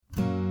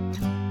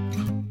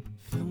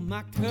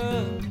my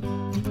cup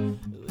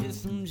with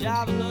some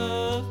Java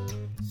love.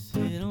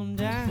 Sit on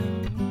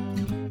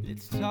down,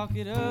 let's talk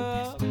it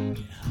up.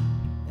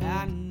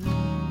 I know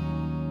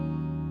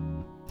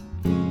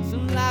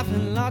some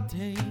laughing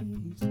lattes.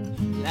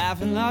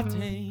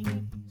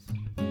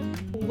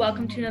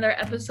 Welcome to another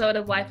episode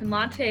of Life and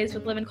Lattes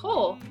with Liv and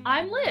Cole.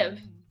 I'm Liv.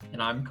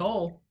 And I'm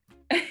Cole.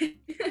 This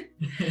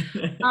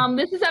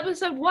is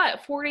episode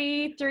what,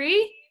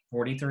 43?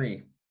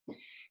 43.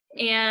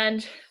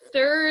 And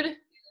third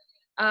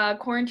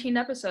quarantine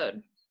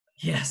episode.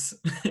 Yes.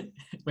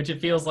 Which it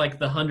feels like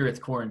the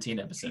 100th quarantine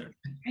episode.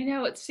 I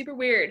know, it's super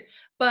weird,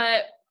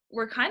 but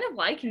we're kind of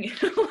liking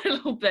it a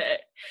little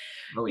bit.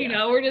 Oh, yeah. You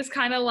know, we're just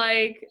kind of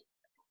like,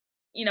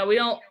 you know, we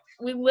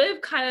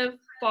live kind of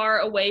far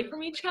away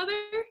from each other.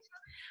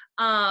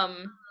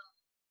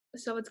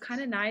 So it's kind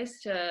of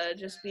nice to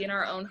just be in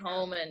our own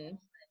home and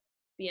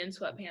be in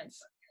sweatpants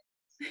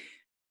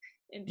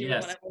and do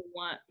whatever we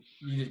want.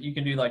 You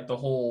can do like the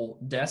whole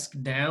desk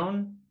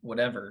down,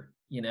 whatever,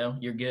 you know,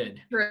 you're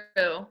good.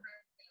 True.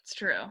 It's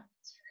true.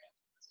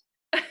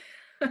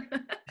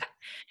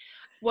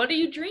 What are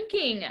you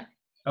drinking?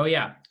 Oh,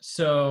 yeah.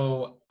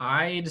 So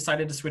I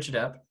decided to switch it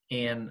up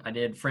and I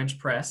did French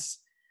press.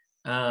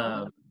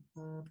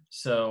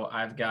 So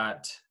I've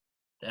got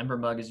the Ember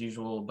mug as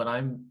usual, but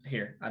I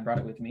brought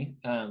it with me.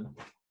 I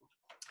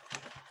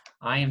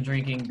am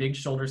drinking Big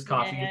Shoulders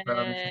coffee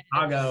from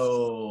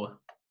Chicago.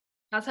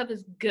 That stuff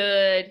is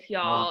good,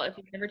 y'all. If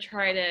you've never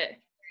tried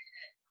it.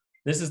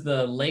 This is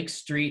the Lake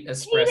Street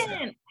Espresso.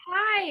 Hayden,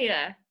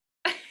 hi.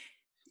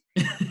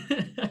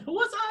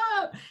 What's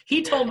up?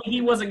 He told me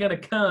he wasn't going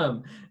to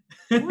come.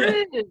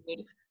 Rude.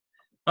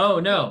 Oh,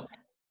 no.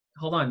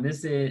 Hold on.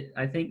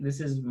 I think this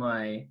is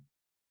my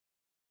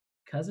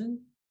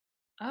cousin.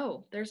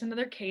 Oh, there's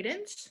another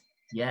Cadence?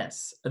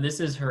 Yes. This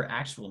is her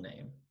actual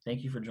name.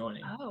 Thank you for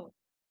joining. Oh,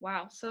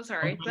 wow. So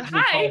sorry. But Sometimes we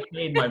hi. call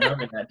Cade my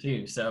brother that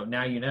too, so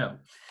now you know.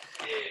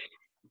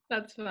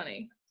 That's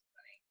funny.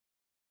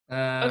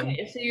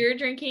 Okay, so you're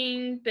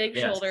drinking Big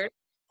Shoulders.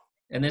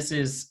 And this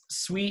is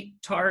sweet,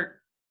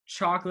 tart,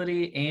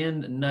 chocolatey,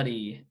 and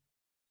nutty.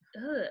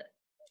 Ugh.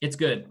 It's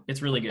good.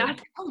 It's really good.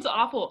 That sounds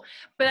awful.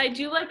 But I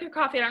do like your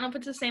coffee. I don't know if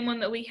it's the same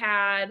one that we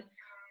had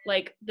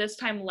like this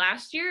time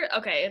last year.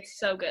 Okay, it's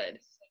so good.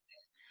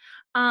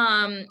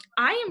 I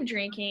am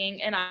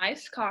drinking an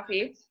iced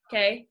coffee,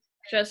 okay?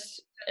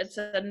 Just, it's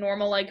a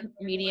normal, like,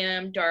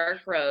 medium dark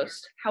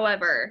roast.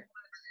 However,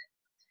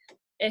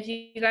 if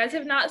you guys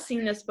have not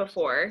seen this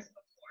before,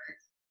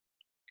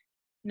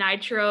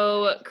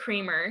 Nitro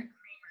Creamer,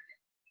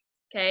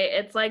 okay?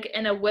 It's like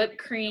in a whipped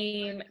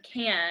cream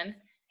can,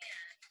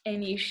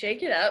 and you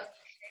shake it up,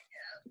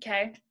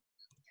 okay?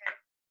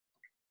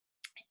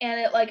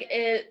 And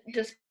it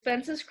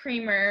dispenses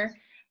creamer,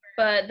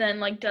 but then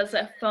like does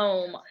a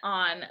foam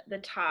on the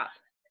top.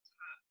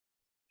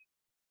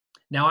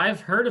 Now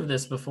I've heard of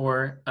this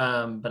before,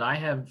 but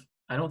I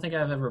don't think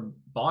I've ever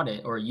bought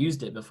it or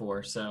used it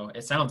before. So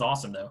it sounds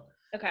awesome though.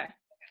 Okay.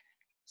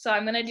 So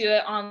I'm gonna do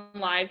it on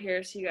live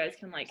here so you guys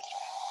can like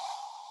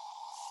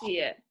see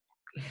it.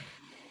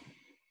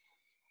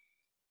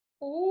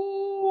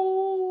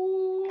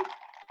 Ooh.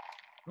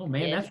 Oh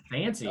man, that's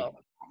fancy. I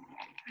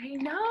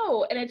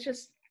know. And it's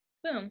just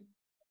boom.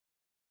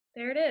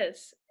 There it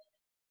is.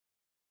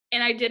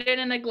 And I did it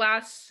in a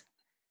glass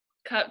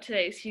cup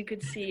today so you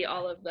could see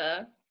all of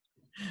the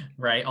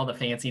right, all the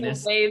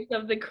fanciness. The waves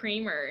of the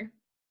creamer.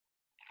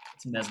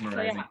 It's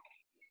mesmerizing. Yeah.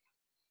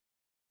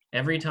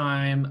 Every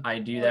time I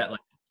do that, like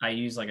I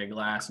use like a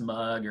glass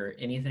mug or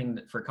anything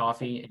for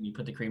coffee and you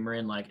put the creamer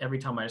in, like every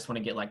time I just want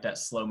to get like that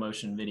slow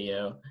motion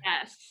video.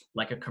 Yes.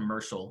 Like a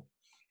commercial.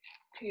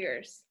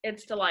 Cheers.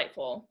 It's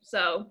delightful.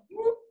 So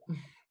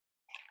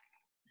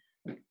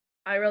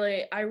I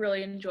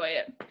really enjoy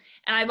it.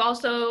 And I've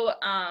also,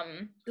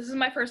 this is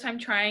my first time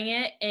trying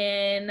it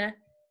in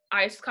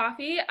iced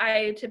coffee.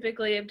 I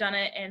typically have done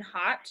it in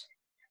hot,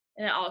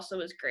 and it also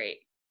is great.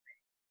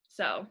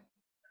 So.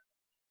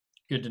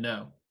 Good to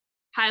know.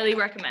 Highly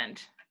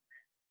recommend.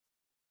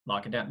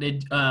 Lock it down.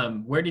 I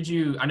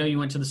know you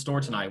went to the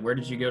store tonight. Where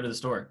did you go to the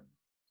store?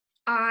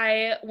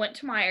 I went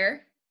to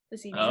Meijer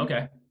this evening. Oh,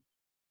 okay.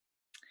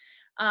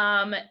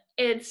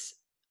 It's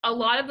a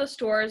lot of the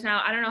stores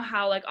now. I don't know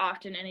how like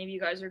often any of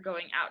you guys are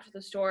going out to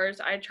the stores.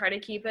 I try to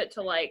keep it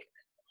to like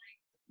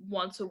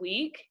once a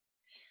week.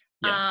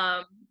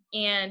 Yeah.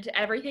 And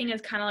everything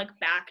is kind of like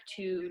back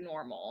to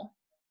normal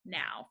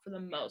now for the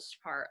most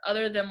part,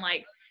 other than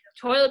like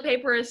toilet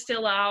paper is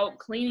still out,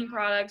 cleaning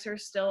products are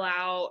still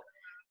out.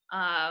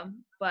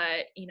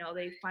 But you know,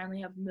 they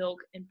finally have milk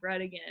and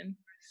bread again.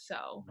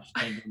 So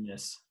thank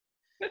goodness.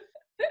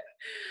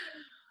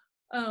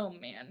 Oh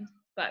man.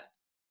 But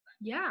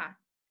yeah.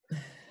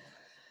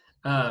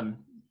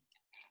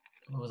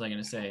 What was I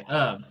going to say?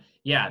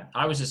 Yeah,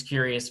 I was just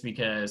curious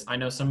because I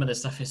know some of this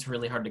stuff is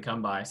really hard to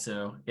come by.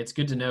 So it's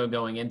good to know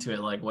going into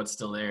it, like what's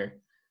still there.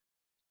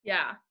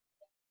 Yeah.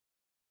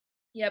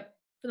 Yep.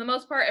 For the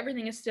most part,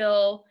 everything is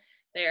still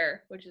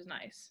there, which is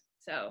nice.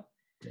 So,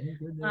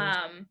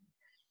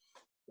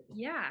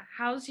 Yeah.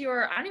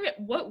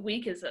 What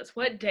week is this?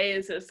 What day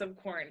is this of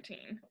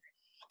quarantine?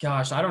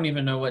 Gosh, I don't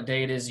even know what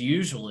day it is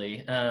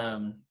usually.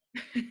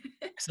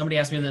 Somebody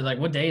asked me, they're like,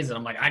 what day is it?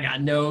 I'm like, I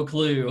got no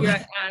clue.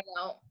 Yeah, I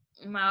know.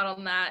 I'm out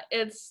on that.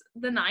 It's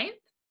the 9th.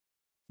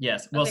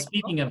 Yes. Well,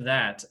 speaking of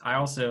that, I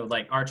also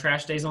like our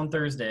trash days on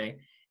Thursday.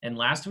 And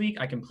last week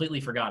I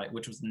completely forgot it,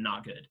 which was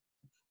not good.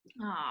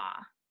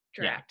 Direct.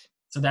 Yeah.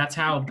 So that's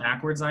how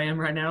backwards I am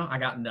right now. I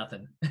got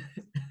nothing.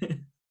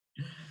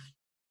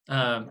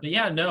 But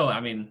yeah, no,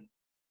 I mean,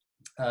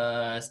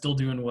 still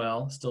doing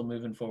well, still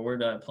moving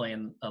forward,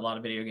 playing a lot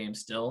of video games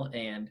still.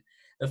 And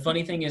the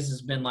funny thing is,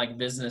 it's been like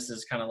business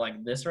is kind of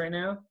like this right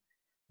now,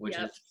 which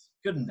is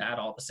good and bad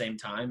all at the same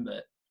time.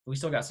 But we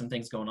still got some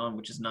things going on,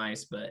 which is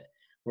nice. But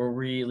we're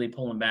really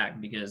pulling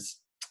back because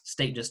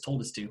state just told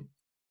us to.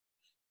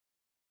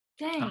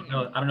 Dang.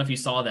 I don't know if you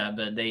saw that,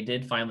 but they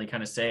did finally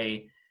kind of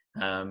say,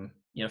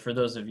 for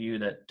those of you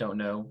that don't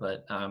know,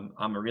 but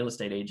I'm a real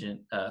estate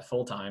agent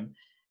full time,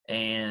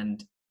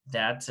 and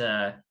that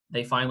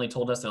they finally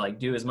told us, they're like,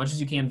 do as much as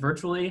you can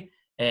virtually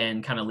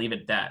and kind of leave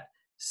it at that.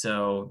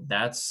 So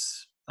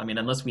that's, I mean,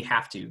 unless we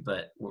have to,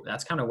 but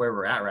that's kind of where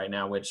we're at right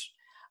now, which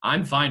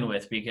I'm fine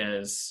with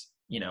because,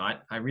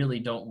 I really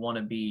don't want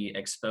to be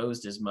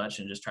exposed as much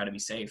and just try to be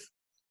safe.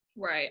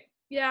 Right.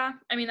 Yeah.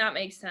 I mean, that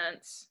makes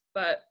sense,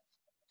 but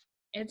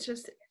it's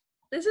just,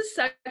 this is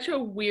such a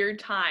weird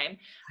time.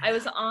 I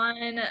was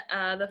on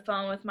the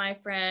phone with my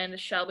friend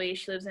Shelby.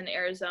 She lives in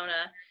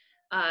Arizona.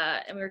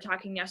 And we were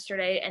talking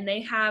yesterday, and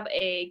they have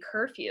a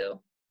curfew.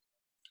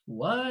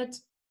 What?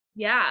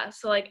 Yeah.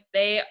 So like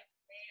they,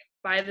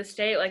 by the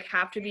state, like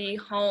have to be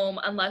home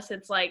unless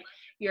it's like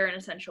you're an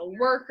essential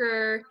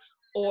worker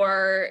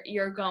or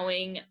you're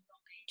going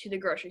to the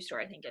grocery store,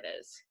 I think it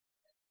is.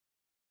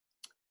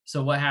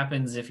 So what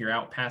happens if you're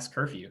out past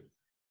curfew?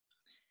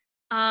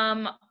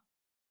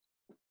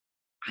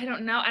 I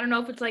don't know. I don't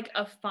know if it's like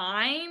a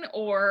fine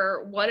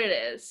or what it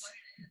is.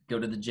 Go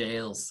to the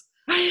jails.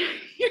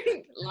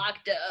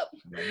 Locked up.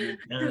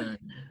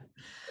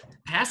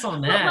 Pass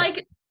on that. But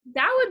like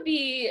that would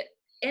be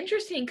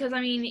interesting because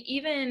I mean,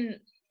 even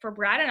for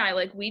Brad and I,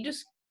 like we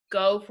just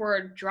go for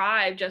a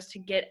drive just to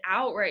get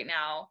out right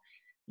now.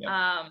 Yep.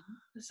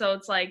 So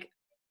it's like,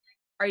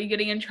 are you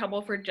getting in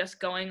trouble for just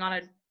going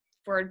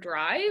for a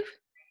drive?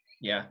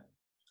 Yeah.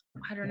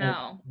 I don't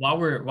know. While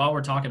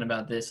we're talking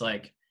about this,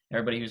 like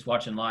everybody who's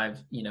watching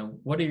live,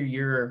 what are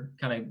your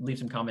kind of leave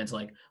some comments,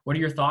 like what are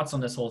your thoughts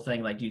on this whole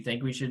thing? Like, do you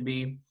think we should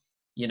be,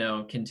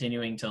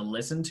 continuing to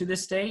listen to the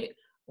state,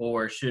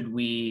 or should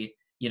we,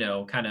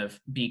 kind of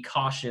be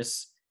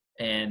cautious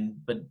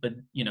but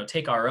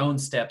take our own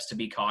steps to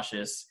be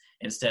cautious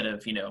instead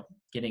of,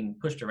 getting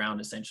pushed around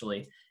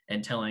essentially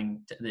and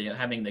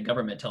having the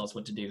government tell us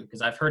what to do?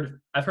 Because I've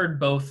heard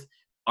both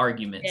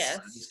arguments. Yes.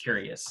 I'm just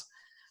curious.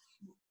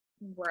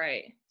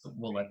 Right. So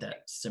we'll let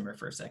that simmer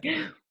for a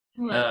second.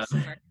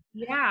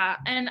 Yeah.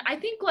 And I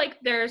think like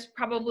there's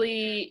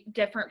probably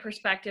different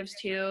perspectives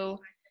too,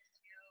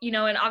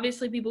 and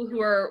obviously people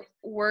who are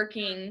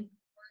working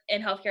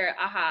in healthcare,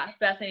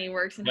 Bethany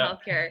works in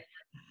healthcare.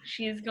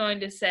 She's going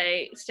to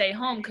say, stay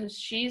home because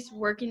she's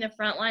working the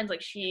front lines.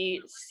 Like she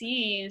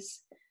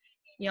sees,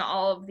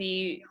 all of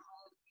the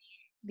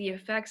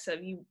effects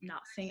of you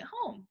not staying at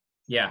home.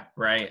 Yeah.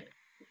 Right.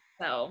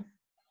 So.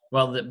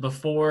 Well,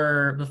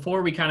 before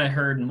we kind of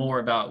heard more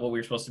about what we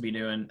were supposed to be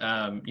doing,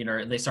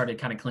 they started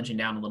kind of clinching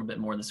down a little bit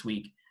more this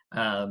week.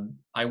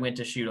 I went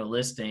to shoot a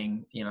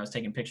listing, I was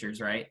taking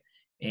pictures, right?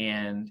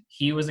 And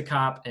he was a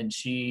cop and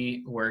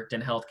she worked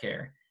in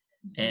healthcare,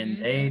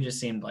 and they just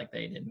seemed like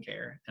they didn't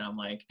care. And I'm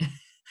like,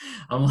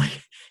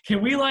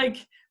 can we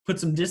like put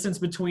some distance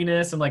between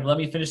us and like let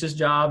me finish this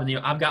job? And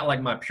I've got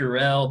like my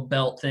Purell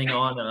belt thing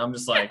on, and I'm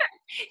just like.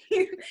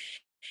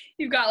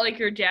 You've got like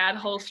your dad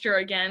holster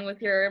again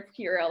with your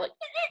Purell, like.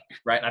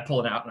 Right, I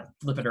pull it out and I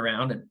flip it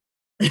around and.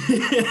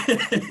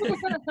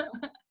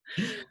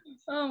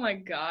 Oh my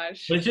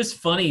gosh! But it's just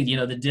funny,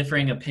 the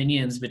differing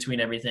opinions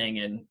between everything,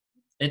 and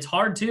it's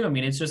hard too. I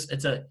mean, it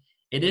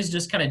is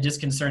just kind of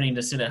disconcerting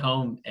to sit at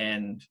home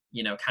and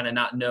kind of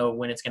not know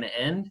when it's going to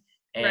end,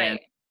 and right.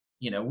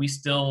 We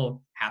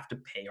still have to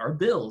pay our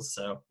bills,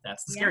 so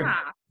that's the scary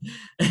part.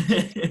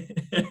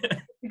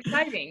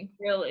 Exciting,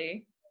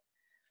 really.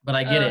 But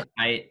I get it.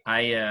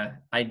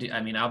 I do.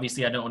 I mean,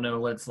 obviously, I don't know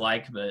what it's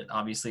like, but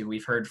obviously,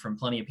 we've heard from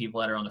plenty of people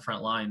that are on the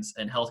front lines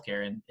in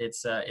healthcare, and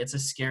it's a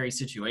scary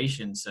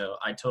situation. So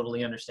I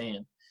totally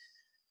understand.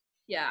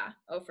 Yeah.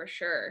 Oh, for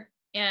sure.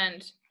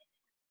 And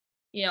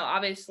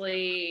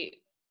obviously,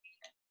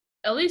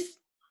 at least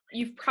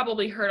you've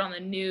probably heard on the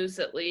news,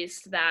 at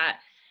least, that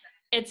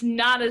it's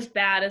not as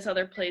bad as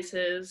other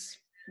places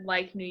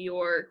like New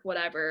York,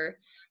 whatever.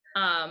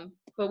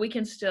 But we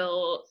can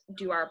still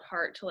do our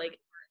part to like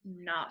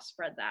not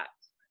spread that.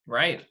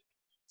 Right.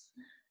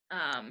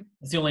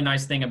 It's the only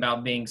nice thing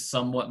about being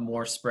somewhat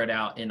more spread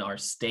out in our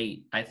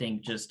state. I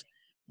think just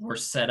we're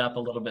set up a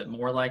little bit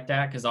more like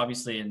that, because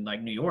obviously in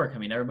like New York, I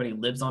mean, everybody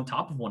lives on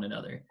top of one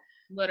another.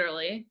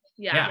 Literally.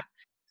 Yeah.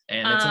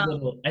 And it's a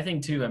little, I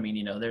think too, I mean,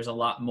 you know, there's a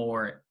lot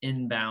more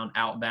inbound,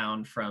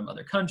 outbound from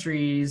other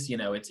countries, you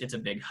know, it's a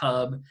big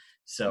hub.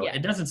 So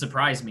it doesn't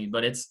surprise me,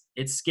 but it's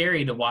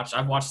scary to watch.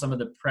 I've watched some of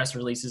the press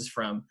releases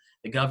from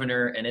the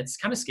governor, and it's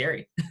kind of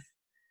scary.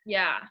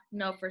 Yeah,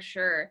 no, for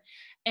sure.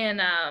 And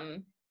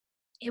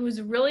it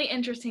was really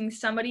interesting.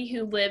 Somebody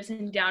who lives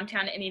in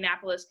downtown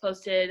Indianapolis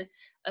posted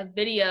a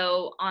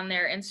video on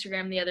their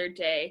Instagram the other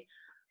day.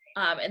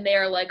 And they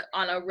are like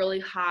on a really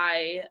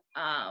high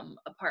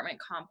apartment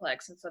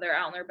complex. And so they're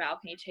out on their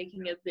balcony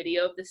taking a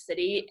video of the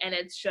city, and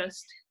it's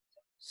just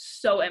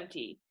so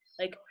empty.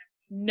 Like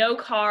no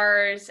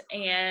cars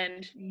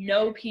and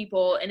no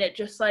people. And it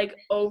just like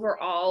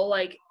overall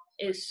like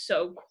is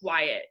so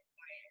quiet,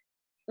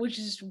 which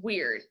is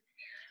weird.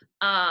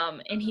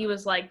 And he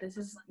was like, this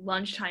is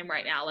lunchtime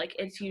right now. Like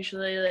it's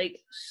usually like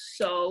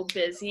so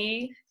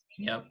busy.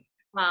 Yep.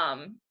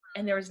 And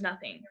there was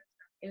nothing.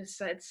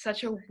 It's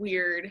such a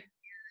weird.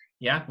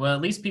 Yeah, well,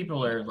 at least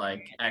people are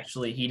like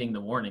actually heeding the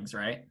warnings,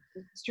 right?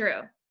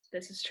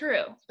 This is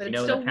true. But you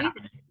it's still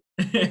weird.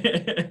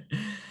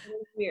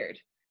 It's weird.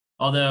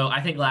 Although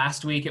I think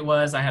last week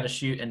I had a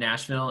shoot in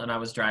Nashville, and I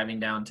was driving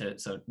down to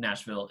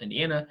Nashville,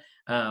 Indiana,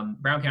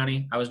 Brown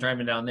County. I was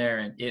driving down there,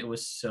 and it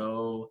was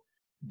so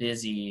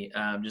busy,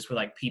 just with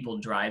like people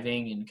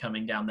driving and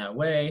coming down that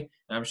way.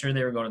 And I'm sure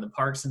they were going to the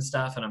parks and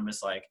stuff. And I'm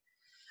just like,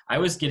 I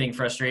was getting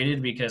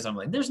frustrated because I'm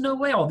like, there's no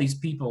way all these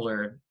people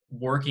are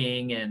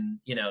working and,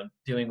 you know,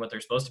 doing what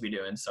they're supposed to be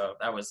doing. So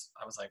I was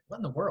like, what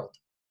in the world?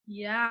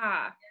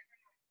 Yeah,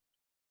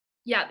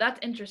 that's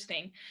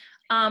interesting.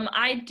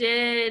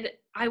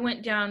 I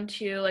went down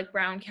to like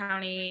Brown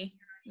County,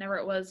 whenever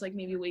it was, like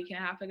maybe a week and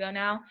a half ago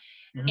now.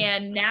 Mm-hmm.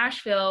 And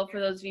Nashville, for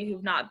those of you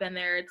who've not been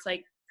there, it's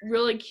like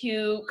really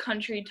cute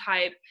country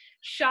type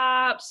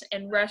shops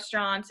and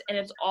restaurants, and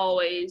it's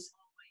always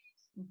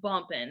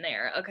bumping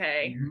there.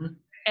 Okay. Mm-hmm.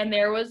 And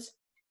there was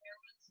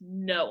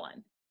no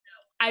one.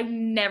 I've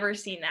never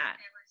seen that.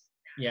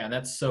 Yeah,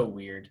 that's so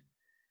weird.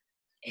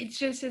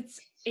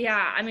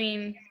 I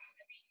mean,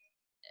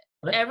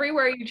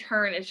 everywhere you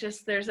turn, it's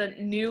just, there's a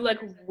new, like,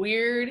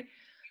 weird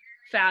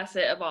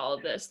facet of all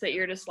of this that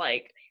you're just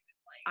like,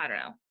 I don't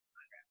know.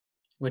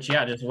 Which,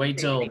 yeah, just wait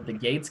till the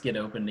gates get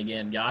opened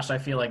again. Gosh, I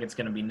feel like it's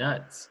going to be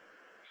nuts.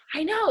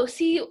 I know.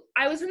 See,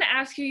 I was going to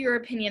ask you your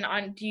opinion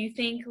on, do you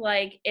think,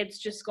 like, it's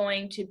just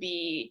going to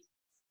be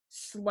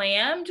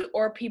slammed,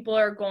 or people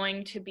are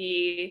going to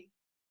be...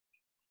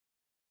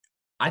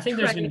 I think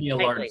there's going to be a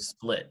large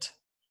split.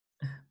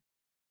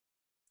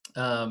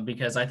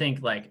 Because I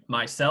think, like,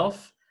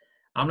 myself,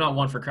 I'm not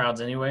one for crowds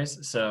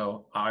anyways,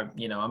 so I'm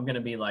going to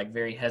be like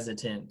very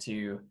hesitant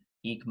to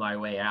eke my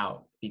way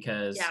out,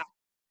 because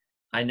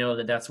I know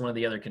that that's one of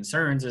the other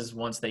concerns is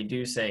once they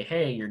do say,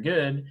 hey, you're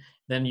good,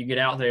 then you get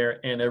out there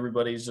and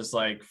everybody's just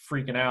like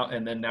freaking out,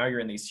 and then now you're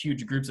in these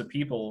huge groups of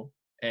people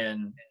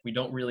and we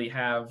don't really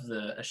have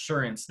the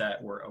assurance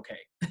that we're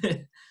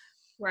okay.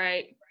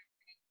 Right.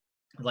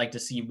 I'd like to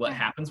see what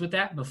happens with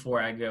that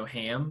before I go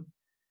ham.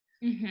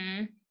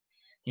 Mm-hmm.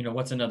 You know,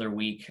 what's another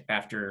week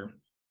after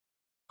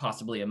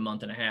possibly a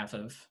month and a half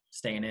of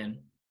staying in?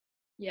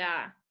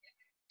 Yeah,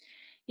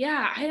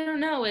 I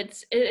don't know.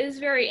 It is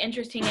very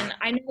interesting, and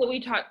I know that we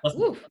talked.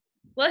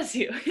 Bless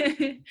you.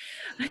 Do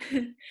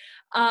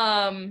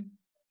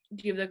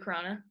you have the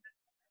Corona?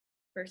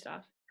 First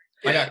off,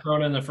 I got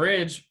Corona in the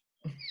fridge.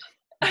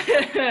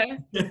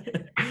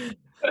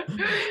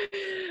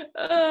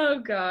 Oh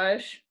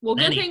gosh. Well,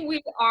 good thing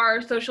we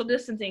are social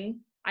distancing.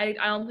 I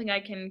don't think I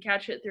can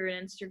catch it through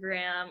an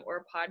Instagram or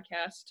a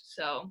podcast,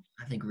 so.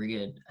 I think we're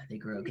good. I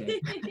think we're okay.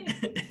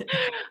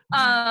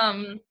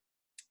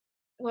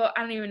 Well,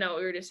 I don't even know what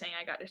we were just saying.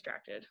 I got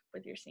distracted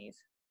with your sneeze.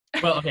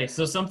 Well, okay,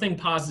 so something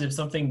positive,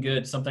 something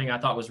good, something I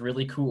thought was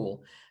really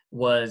cool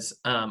was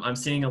I'm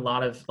seeing a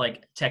lot of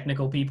like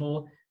technical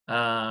people.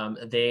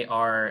 They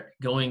are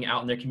going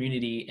out in their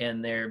community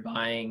and they're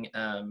buying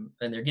and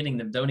they're getting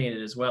them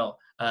donated as well,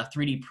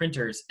 3D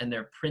printers, and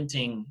they're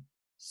printing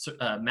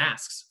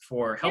masks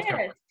for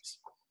healthcare workers.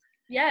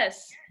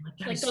 Yes.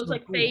 Like those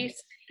like cool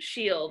face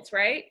shields,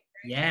 right?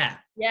 Yeah.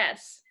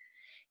 Yes.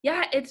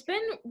 Yeah, it's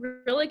been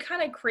really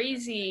kind of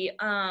crazy,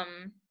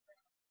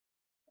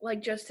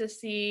 like just to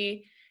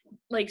see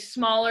like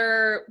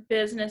smaller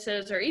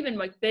businesses or even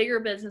like bigger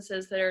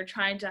businesses that are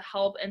trying to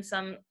help in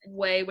some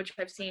way, which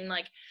I've seen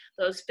like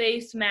those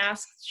face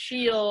masks,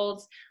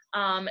 shields,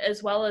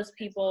 as well as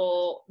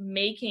people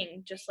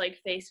making just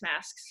like face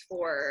masks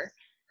for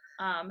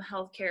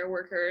healthcare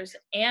workers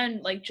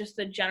and like just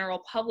the general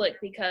public,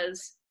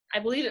 because I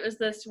believe it was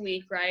this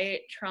week,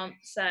 right? Trump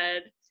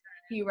said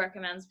he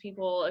recommends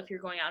people, if you're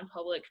going out in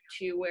public,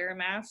 to wear a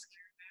mask.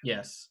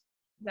 Yes.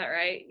 Is that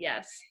right?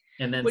 Yes.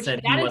 And then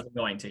said he wasn't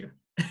going to.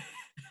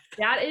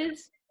 That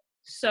is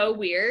so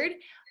weird,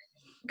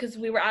 because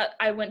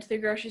I went to the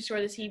grocery store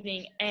this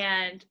evening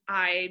and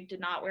I did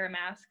not wear a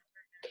mask.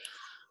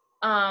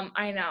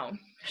 I know.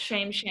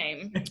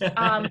 Shame.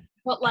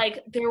 But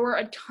like there were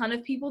a ton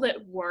of people that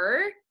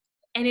were,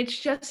 and it's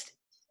such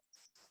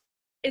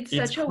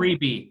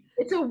creepy.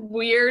 It's a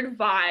weird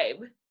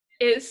vibe.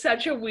 is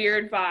such a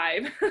weird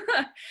vibe.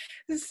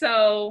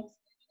 So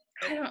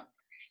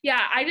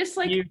I just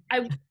like, Hugh.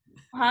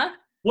 huh?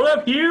 What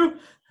up, Hugh?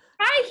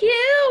 Hi,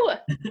 Hugh.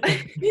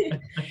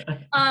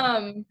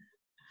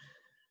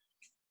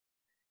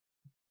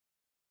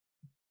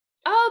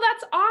 Oh,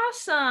 that's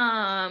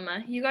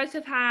awesome. You guys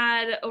have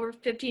had over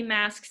 50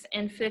 masks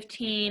and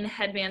 15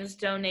 headbands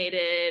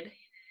donated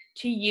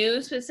to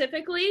you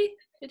specifically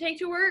to take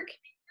to work.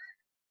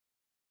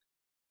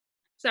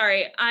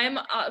 Sorry, I'm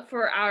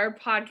for our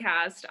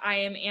podcast, I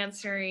am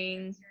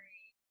answering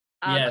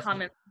Yes.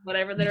 comments,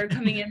 whatever that are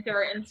coming in through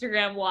our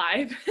Instagram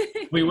live.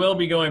 We will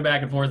be going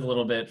back and forth a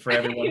little bit for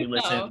everyone who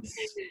listens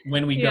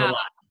when we go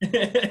live.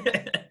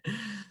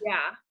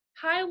 Yeah.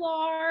 Hi,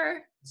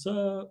 Lar. What's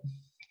up?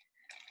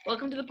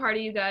 Welcome to the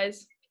party, you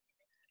guys.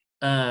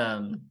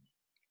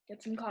 Get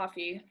some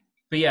coffee.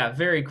 But yeah,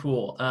 very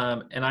cool.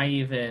 And I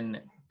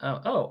even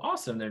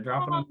awesome. They're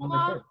dropping them on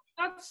their porch.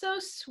 That's so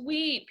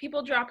sweet.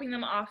 People dropping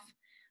them off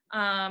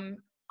on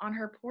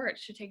her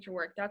porch to take to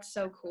work. That's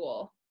so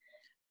cool.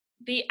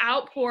 The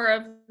outpour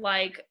of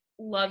like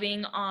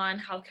loving on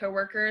healthcare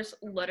workers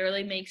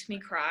literally makes me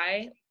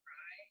cry.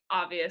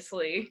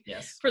 Obviously.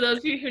 Yes. For those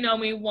of you who know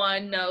me,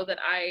 know that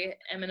I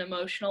am an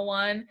emotional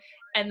one.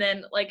 And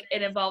then like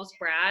it involves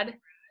Brad.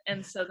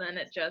 And so then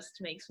it just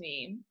makes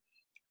me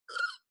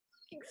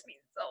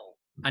so.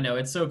 I know,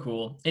 it's so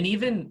cool.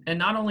 And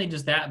not only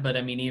just that, but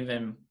I mean,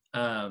 even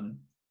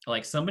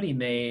like somebody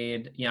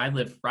made, I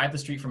live right up the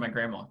street from my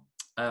grandma.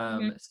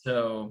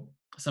 So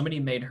somebody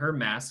made her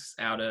masks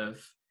out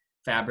of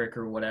fabric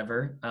or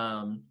whatever.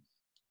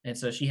 And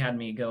so she had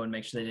me go and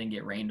make sure they didn't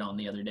get rained on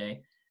the other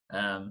day.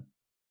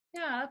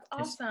 Yeah, that's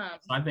awesome.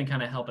 So I've been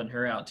kind of helping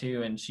her out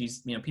too. And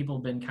she's, people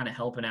have been kind of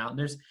helping out.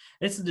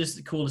 It's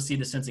just cool to see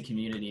the sense of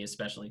community,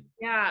 especially.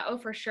 Yeah, oh,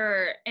 for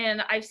sure.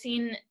 And I've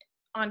seen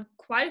on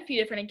quite a few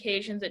different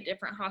occasions at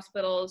different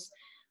hospitals,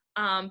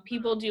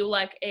 people do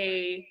like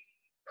a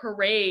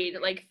parade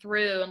like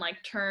through and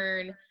like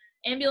turn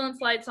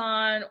ambulance lights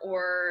on,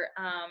 or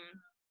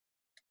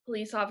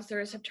police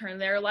officers have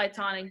turned their lights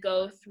on and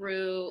go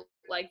through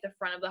like the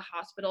front of the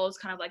hospital as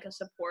kind of like a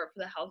support for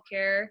the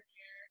healthcare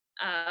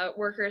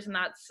workers, and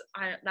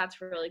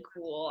that's really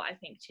cool, I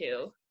think,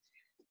 too.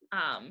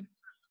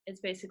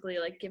 It's basically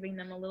like giving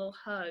them a little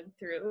hug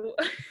through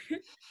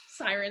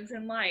sirens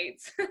and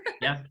lights.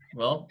 Yeah,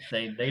 well,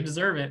 they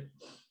deserve it.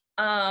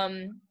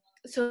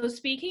 So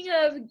speaking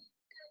of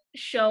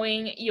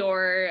showing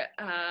your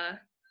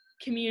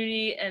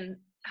community and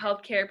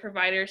healthcare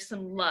providers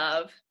some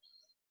love,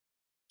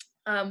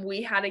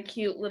 we had a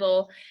cute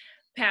little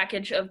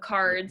package of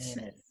cards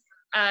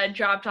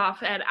dropped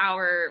off at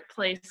our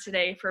place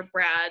today for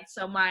Brad.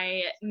 So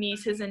my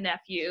nieces and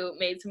nephew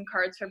made some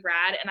cards for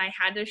Brad, and I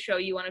had to show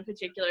you one in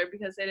particular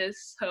because it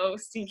is so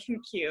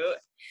stinking cute.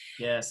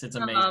 Yes, it's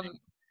amazing.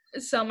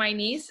 So my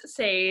niece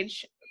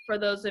Sage, for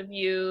those of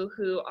you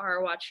who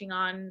are watching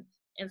on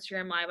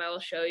Instagram Live, I will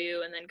show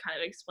you and then kind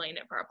of explain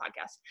it for our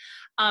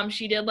podcast.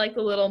 She did like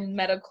the little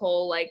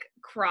medical like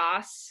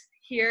cross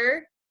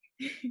here.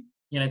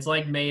 Yeah, it's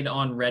like made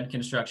on red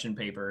construction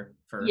paper.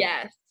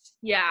 Yes.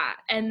 Yeah.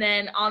 And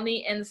then on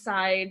the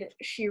inside,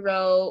 she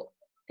wrote,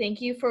 "Thank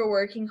you for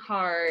working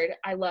hard.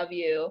 I love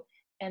you."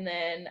 And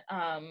then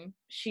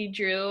she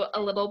drew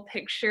a little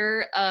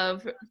picture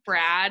of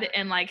Brad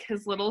and like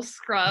his little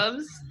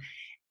scrubs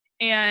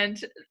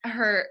and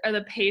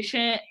the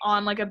patient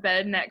on like a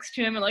bed next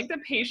to him, and like the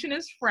patient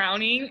is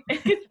frowning.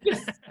 It's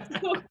just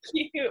so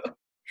cute.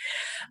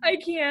 I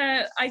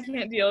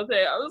can't deal with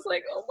it. I was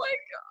like, oh my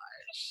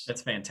gosh.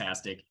 That's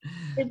fantastic.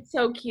 It's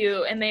so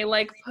cute. And they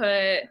like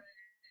put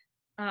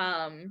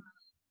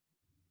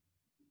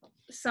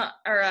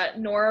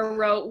Nora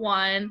wrote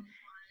one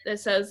that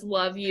says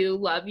love you,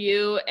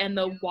 and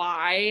the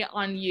Y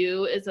on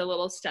you is a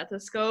little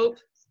stethoscope.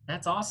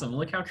 That's awesome.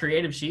 Look how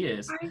creative she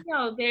is. I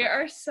know,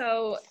 they're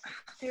so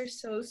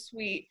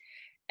sweet.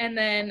 And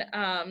then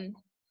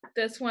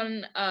this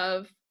one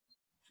of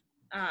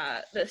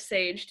that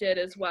Sage did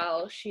as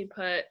well, she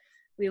put,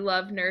 "We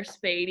love Nurse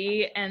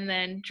Beatty," and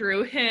then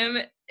drew him.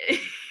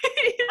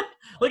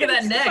 Look at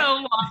that neck. So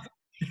long.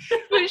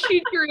 But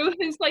she drew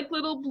his like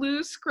little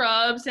blue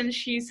scrubs, and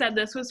she said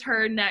this was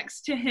her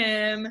next to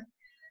him.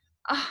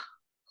 Oh,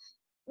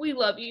 we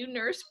love you,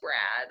 Nurse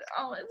Brad.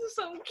 Oh, it's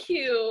so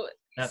cute.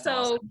 That's so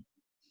awesome.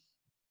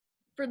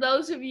 For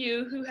those of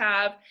you who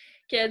have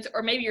kids,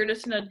 or maybe you're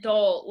just an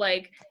adult,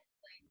 like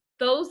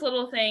those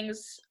little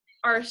things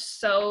are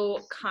so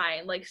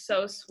kind, like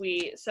so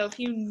sweet. So if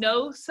you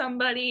know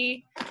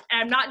somebody,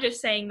 and I'm not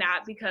just saying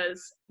that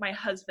because my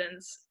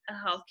husband's a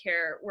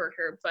healthcare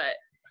worker, but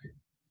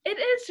it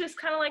is just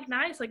kind of like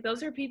nice. Like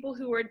those are people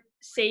who are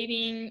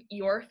saving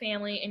your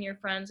family and your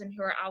friends, and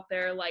who are out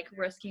there like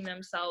risking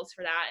themselves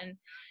for that, and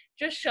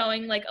just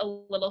showing like a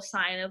little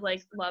sign of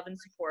like love and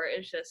support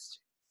is just,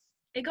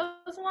 it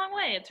goes a long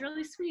way. It's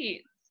really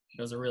sweet. It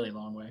goes a really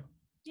long way.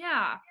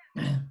 Yeah.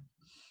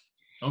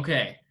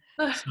 Okay.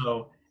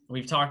 So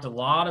we've talked a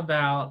lot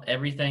about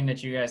everything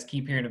that you guys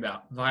keep hearing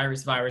about.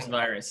 Virus.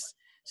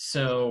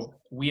 So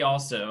we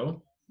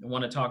also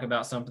want to talk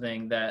about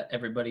something that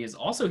everybody is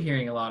also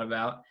hearing a lot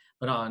about,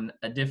 but on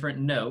a different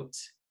note.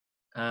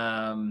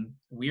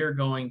 We are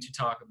going to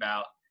talk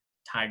about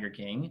Tiger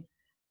King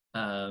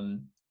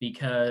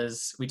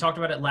because we talked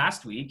about it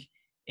last week,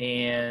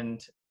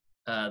 and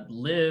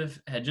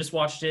Liv had just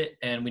watched it,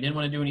 and we didn't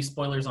want to do any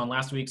spoilers on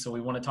last week, so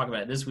we want to talk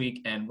about it this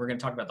week, and we're going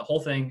to talk about the whole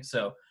thing.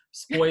 So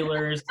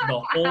spoilers,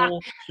 the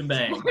whole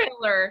shebang.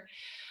 Spoiler.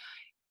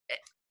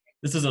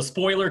 This is a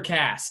spoiler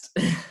cast.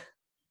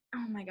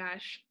 Oh my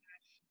gosh.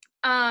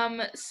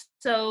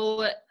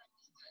 So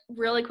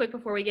really quick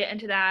before we get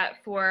into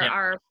that, for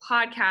our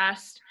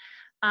podcast,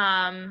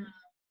 a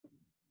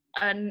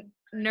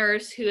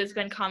nurse who has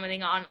been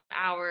commenting on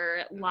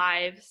our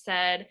live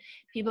said,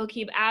 people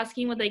keep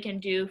asking what they can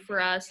do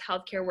for us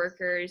healthcare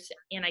workers,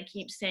 and I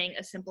keep saying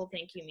a simple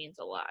thank you means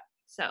a lot.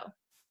 So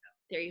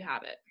there you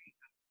have it.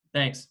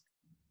 Thanks.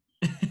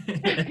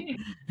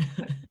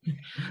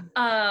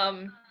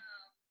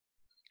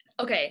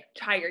 Okay,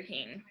 Tiger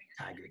King.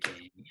 Tiger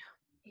King.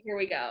 Here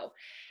we go.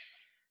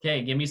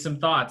 Okay, give me some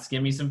thoughts.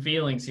 Give me some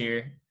feelings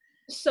here.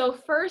 So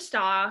first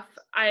off,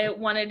 I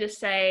wanted to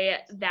say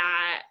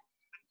that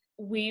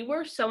we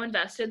were so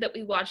invested that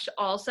we watched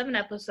all 7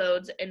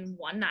 episodes in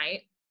one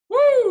night.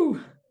 Woo!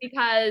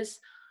 Because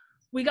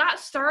we got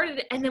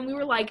started and then we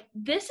were like,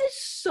 this is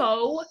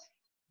so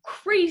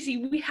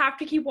crazy. We have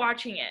to keep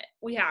watching it.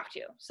 We have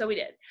to. So we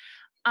did.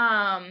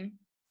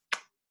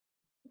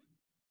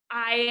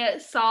 I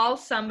saw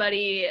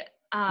somebody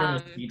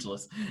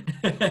speechless.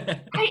 I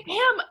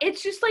am.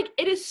 It's just like,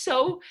 it is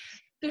so,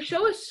 the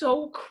show is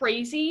so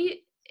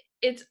crazy.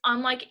 It's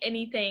unlike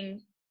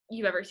anything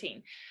you've ever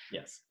seen.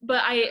 Yes.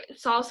 But I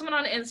saw someone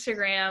on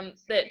Instagram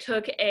that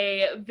took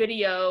a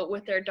video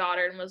with their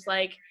daughter and was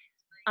like,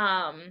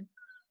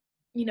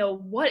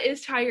 what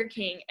is Tiger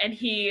King? And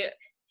he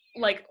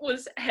like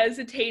was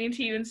hesitating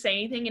to even say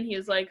anything, and he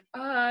was like,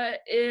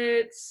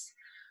 it's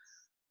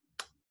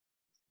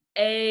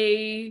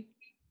a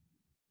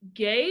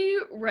gay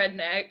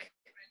redneck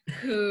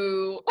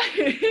who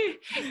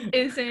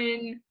is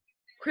in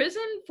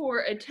prison for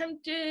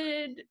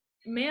attempted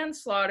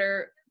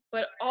manslaughter,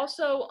 but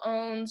also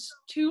owns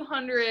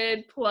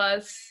 200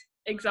 plus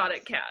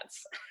exotic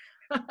cats.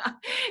 And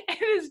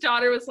his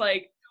daughter was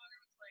like,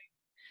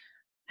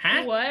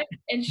 huh? What?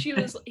 And he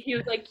was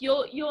like,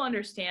 you'll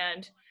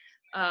understand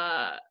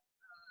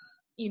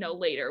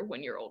later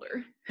when you're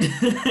older.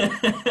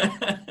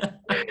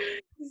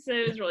 So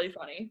it was really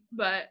funny.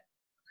 But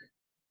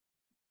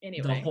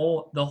anyway,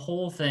 the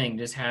whole thing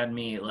just had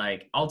me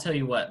like, I'll tell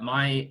you what,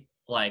 my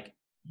like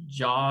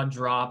jaw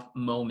drop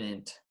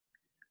moment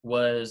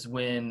was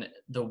when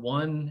the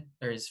one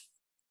or his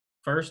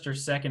first or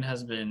second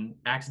husband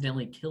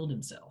accidentally killed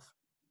himself.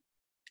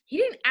 He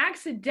didn't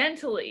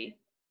accidentally.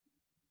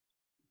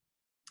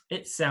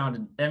 It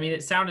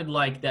sounded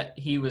like that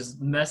he was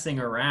messing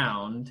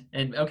around,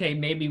 and okay,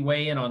 maybe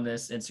weigh in on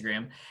this,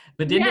 Instagram,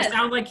 but didn't it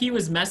sound like he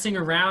was messing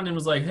around and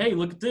was like, hey,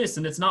 look at this,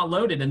 and it's not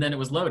loaded, and then it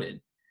was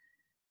loaded?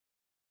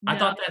 No. I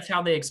thought that's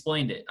how they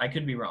explained it. I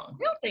could be wrong.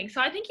 I don't think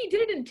so. I think he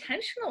did it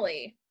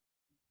intentionally.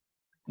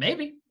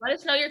 Maybe. Let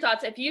us know your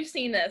thoughts. If you've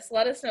seen this,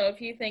 let us know if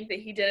you think that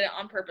he did it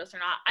on purpose or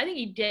not. I think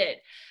he did.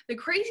 The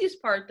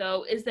craziest part,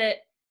 though, is that,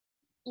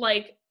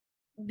 like,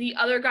 the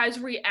other guy's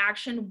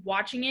reaction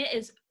watching it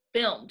is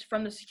filmed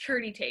from the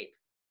security tape.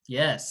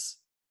 Yes.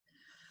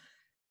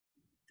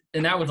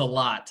 And that was a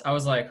lot. I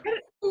was like,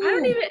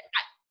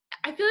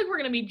 I feel like we're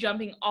going to be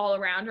jumping all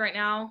around right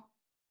now.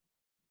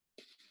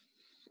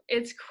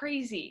 It's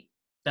crazy.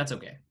 That's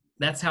okay.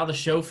 That's how the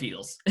show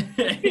feels.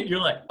 You're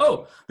like,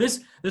 oh,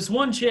 this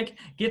one chick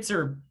gets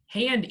her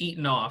hand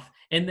eaten off,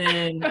 and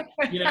then,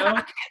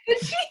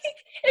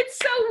 it's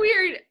so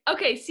weird.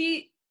 Okay,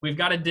 see. We've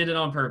got it, did it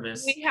on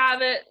purpose. We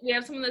have it. We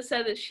have someone that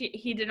said that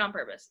he did it on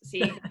purpose.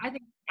 See, I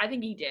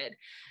think he did.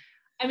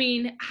 I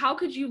mean, how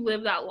could you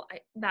live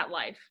that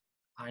life?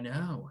 I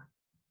know.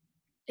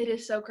 It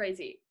is so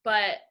crazy.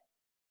 But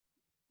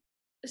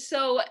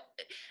so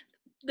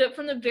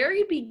from the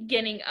very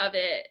beginning of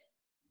it,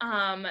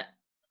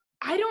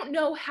 I don't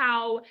know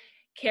how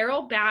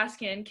Carole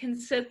Baskin can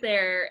sit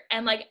there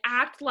and like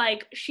act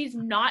like she's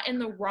not in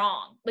the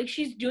wrong. Like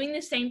she's doing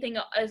the same thing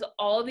as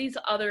all of these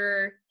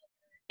other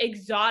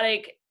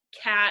exotic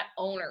cat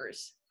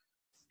owners.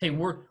 Hey,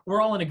 we're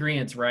all in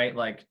agreement, right?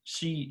 Like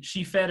she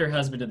fed her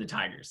husband to the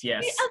tigers.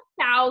 Yes. She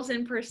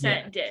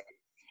 1,000% did.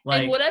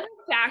 Like, in whatever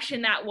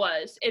fashion that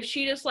was, if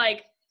she just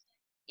like,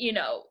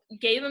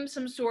 gave him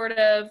some sort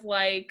of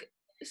like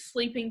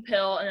sleeping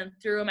pill and then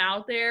threw him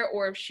out there,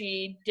 or if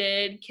she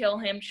did kill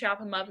him,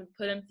 chop him up and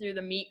put him through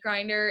the meat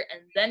grinder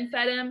and then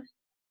fed him,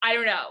 I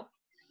don't know.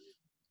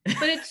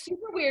 But it's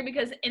super weird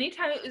because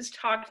anytime it was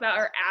talked about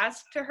or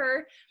asked to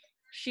her,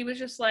 she was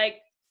just like,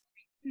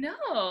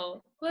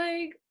 no,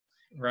 like,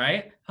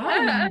 right?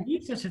 How do you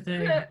do such a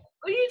thing? What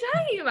are you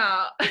talking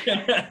about?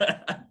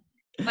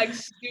 Like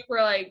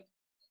super like,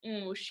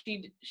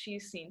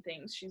 she's seen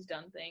things, she's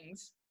done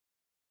things.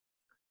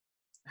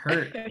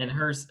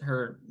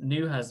 Her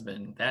new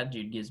husband, that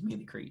dude gives me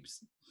the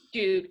creeps.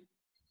 Dude.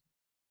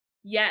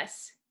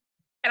 Yes.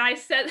 And I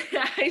said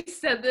I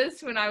said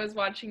this when I was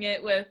watching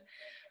it with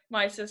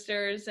my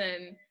sisters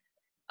and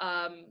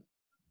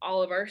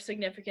all of our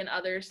significant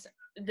others,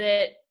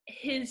 that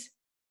his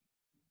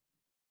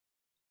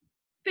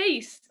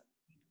face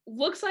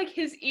looks like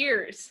his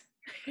ears.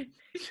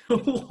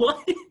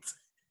 What?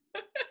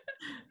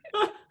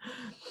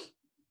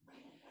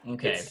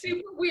 Okay. It's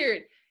super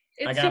weird.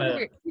 It's super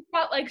weird. He's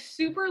got like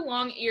super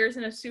long ears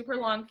and a super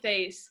long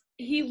face.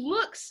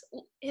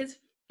 His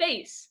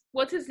face.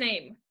 What's his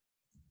name?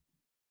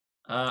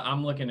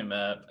 I'm looking him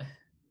up.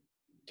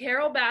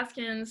 Carole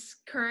Baskin's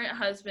current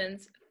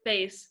husband's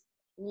face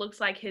looks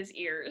like his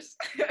ears.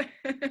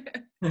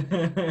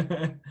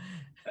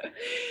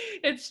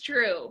 It's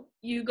true.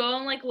 You go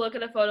and like look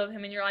at a photo of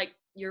him and you're like,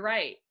 you're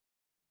right.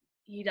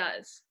 He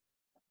does.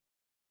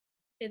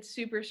 It's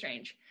super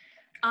strange.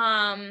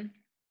 I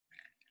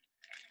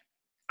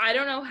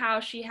don't know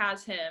how she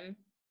has him,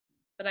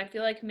 but I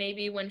feel like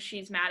maybe when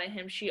she's mad at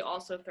him, she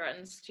also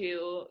threatens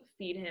to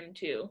feed him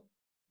too.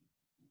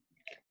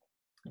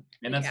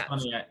 And that's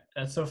funny.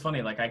 That's so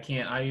funny. Like I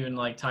even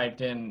like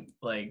typed in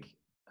like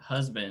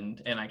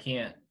husband and I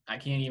can't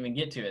even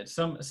get to it.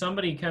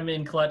 Somebody come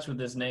in clutch with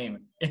this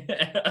name.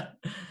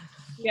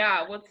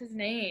 Yeah, what's his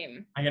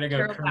name? I gotta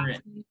go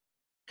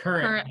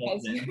current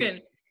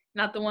husband.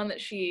 Not the one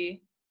that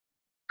she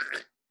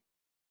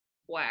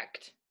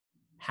whacked.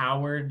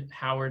 Howard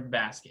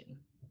Baskin.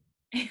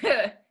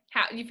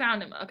 You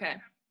found him. Okay.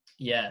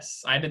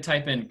 Yes. I had to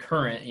type in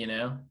current,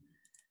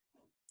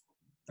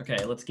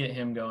 Okay, let's get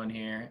him going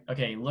here.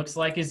 Okay, looks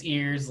like his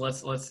ears.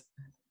 Let's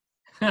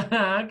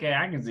Okay,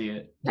 I can see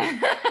it.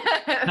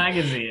 I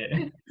can see it.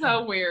 It's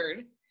so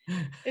weird.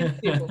 It's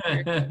super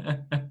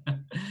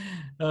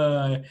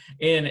weird.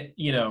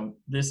 And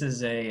this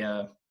is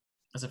a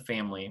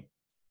family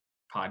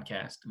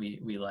podcast.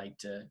 We like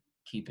to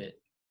keep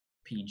it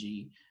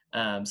PG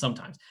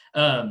sometimes.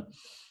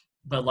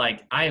 But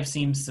like I have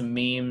seen some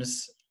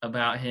memes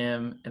about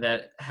him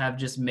that have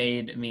just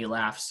made me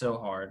laugh so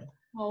hard.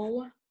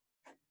 Oh,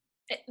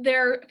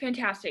 they're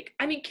fantastic.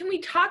 I mean, can we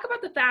talk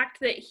about the fact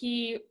that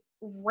he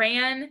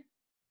ran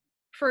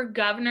for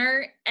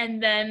governor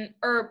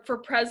or for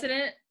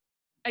president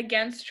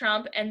against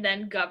Trump and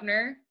then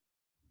governor?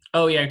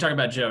 Oh yeah, you're talking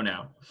about Joe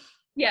now.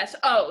 Yes.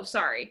 Oh,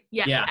 sorry.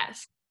 Yes. Yeah.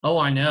 Oh,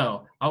 I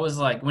know. I was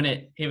like,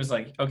 he was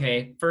like,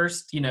 okay,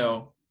 first,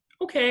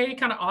 okay,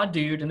 kind of odd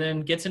dude, and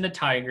then gets into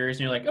Tigers,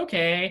 and you're like,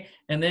 okay,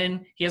 and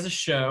then he has a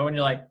show, and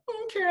you're like,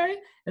 okay,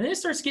 and then it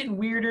starts getting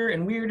weirder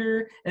and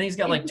weirder, and he's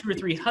got like 2 or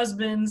 3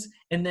 husbands,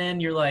 and then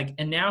you're like,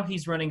 and now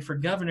he's running for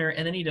governor,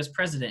 and then he does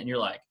president, and you're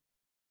like,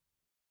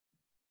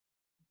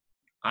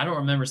 I don't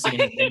remember seeing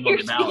his name on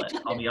the ballot,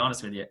 I'll be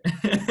honest with you.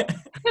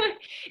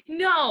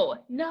 No.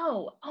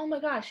 Oh my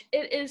gosh.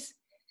 It is.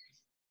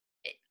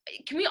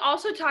 Can we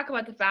also talk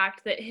about the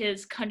fact that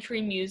his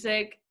country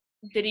music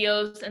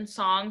videos and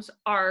songs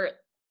are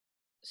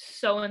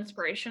so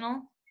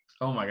inspirational?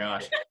 Oh my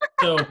gosh.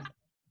 So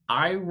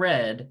I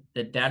read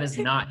that is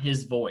not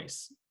his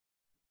voice.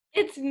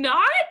 It's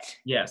not?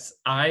 Yes.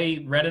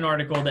 I read an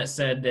article that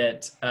said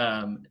that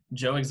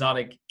Joe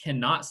Exotic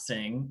cannot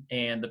sing,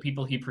 and the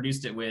people he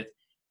produced it with,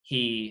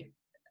 he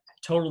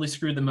totally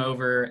screwed them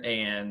over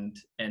and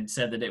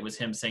said that it was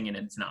him singing,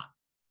 and it's not.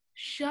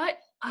 Shut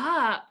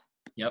up.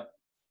 Yep.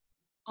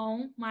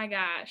 Oh my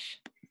gosh.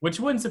 Which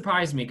wouldn't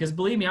surprise me, because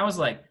believe me, I was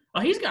like, oh,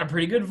 he's got a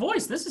pretty good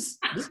voice. This is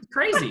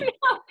crazy.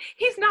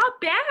 He's not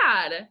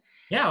bad.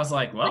 Yeah, I was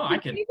like, well, I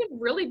can even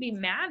really be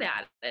mad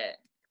at it.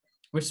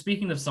 Which,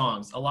 speaking of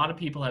songs, a lot of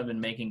people have been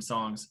making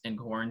songs in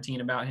quarantine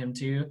about him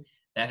too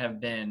that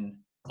have been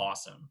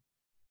awesome.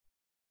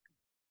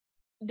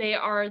 They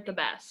are the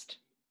best.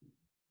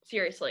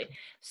 Seriously.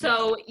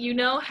 So you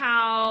know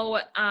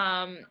how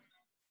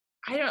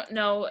I don't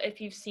know if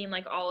you've seen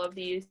like all of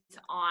these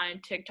on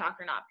TikTok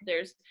or not, but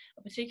there's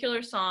a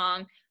particular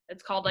song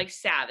that's called like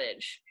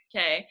Savage,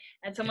 okay?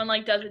 And someone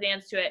like does a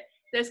dance to it.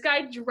 This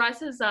guy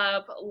dresses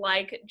up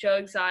like Joe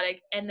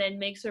Exotic and then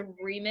makes a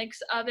remix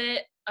of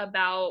it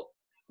about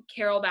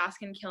Carole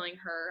Baskin killing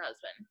her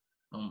husband.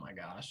 Oh my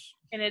gosh.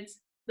 And it's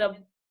the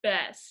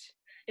best.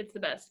 It's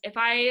the best. If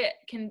I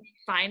can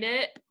find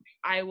it,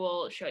 I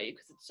will show you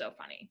because it's so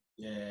funny.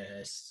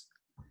 Yes.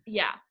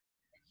 Yeah.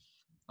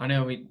 I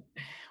know we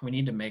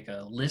need to make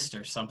a list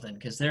or something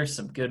because there's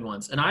some good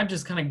ones. And I've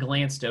just kind of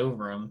glanced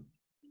over them.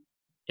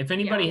 If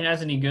anybody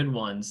has any good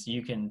ones,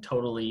 you can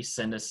totally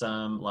send us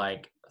some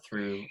like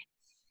through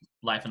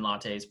Life and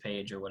Lattes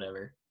page or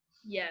whatever.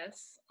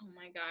 Yes. Oh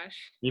my gosh.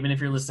 Even if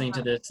you're listening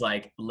to this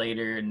like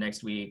later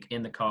next week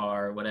in the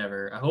car or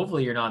whatever,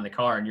 hopefully you're not in the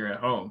car and you're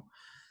at home.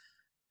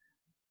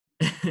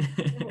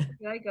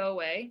 Did I go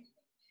away?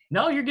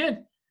 No, you're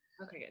good.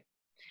 Okay, good.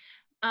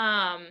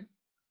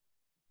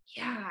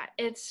 Yeah,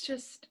 it's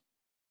just.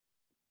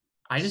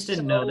 I just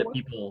didn't know that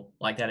people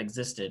like that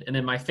existed. And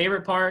then my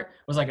favorite part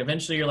was like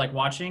eventually you're like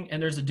watching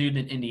and there's a dude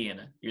in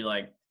Indiana. You're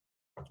like,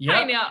 yeah.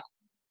 I know.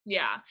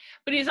 Yeah.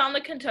 But he's on the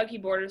Kentucky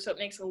border, so it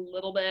makes a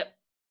little bit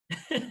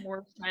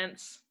more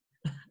sense.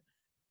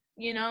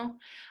 You know?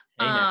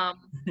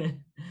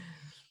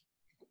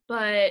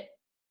 But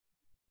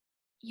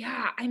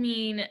yeah, I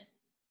mean,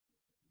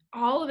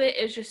 all of it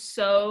is just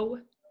so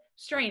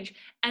strange.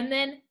 And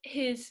then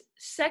his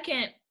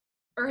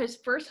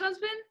first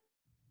husband,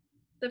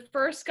 the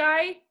first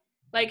guy,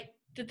 like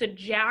the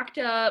jacked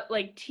up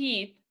like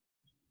teeth.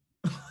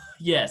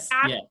 Yes.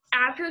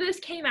 After this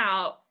came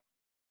out,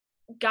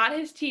 got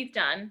his teeth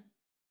done.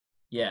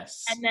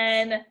 Yes. And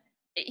then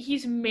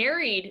he's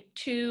married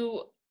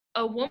to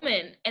a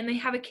woman and they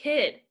have a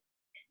kid.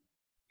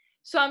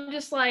 So I'm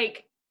just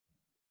like,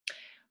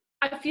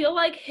 I feel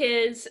like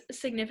his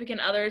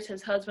significant others,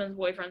 his husbands,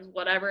 boyfriends,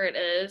 whatever it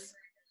is,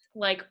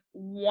 like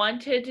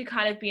wanted to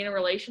kind of be in a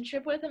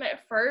relationship with him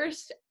at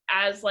first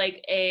as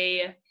like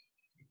a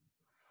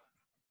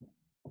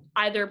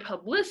either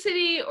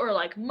publicity or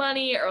like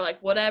money or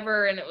like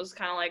whatever, and it was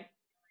kind of like,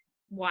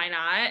 why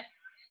not?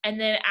 And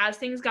then as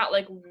things got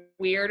like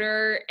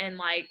weirder and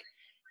like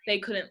they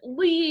couldn't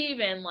leave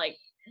and like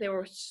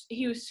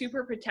he was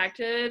super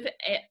protective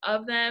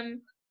of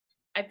them,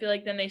 I feel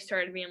like then they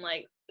started being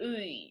like,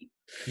 ooh.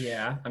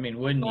 Yeah, I mean,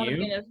 wouldn't you? I don't want to you?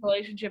 be in this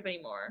relationship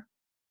anymore.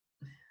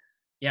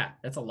 Yeah,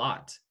 that's a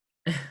lot.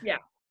 Yeah.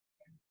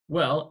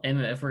 Well, and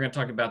if we're going to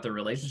talk about the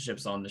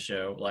relationships on the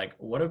show, like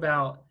what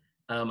about,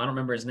 I don't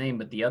remember his name,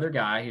 but the other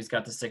guy who's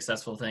got the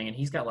successful thing and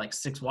he's got like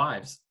 6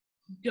 wives.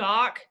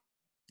 Doc?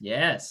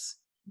 Yes.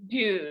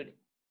 Dude,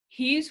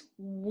 he's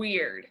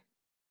weird.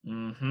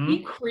 Mm-hmm. He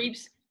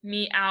creeps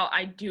me out.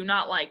 I do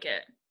not like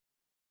it.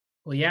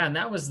 Well, yeah, and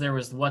there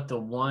was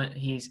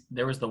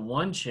the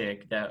one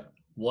chick that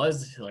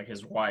was like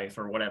his wife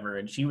or whatever,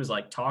 and she was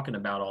like talking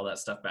about all that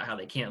stuff about how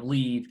they can't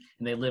leave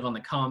and they live on the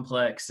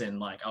complex, and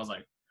like I was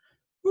like,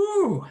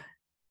 ooh.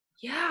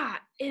 Yeah,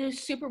 it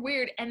is super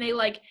weird. And they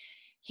like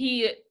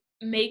he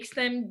makes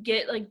them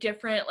get like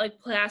different like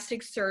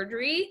plastic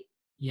surgery.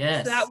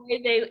 Yes. So that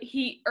way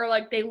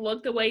they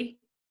look the way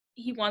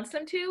he wants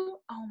them to.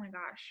 Oh my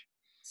gosh.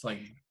 It's like,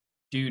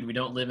 dude, we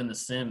don't live in The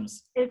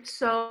Sims. It's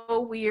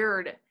so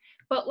weird.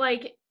 But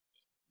like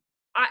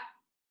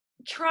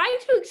trying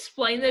to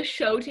explain this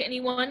show to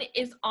anyone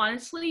is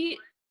honestly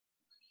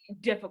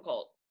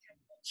difficult.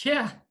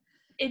 Yeah.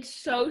 It's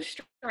so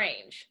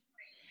strange.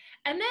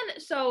 And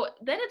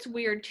then it's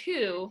weird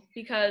too,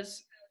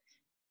 because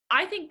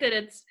I think that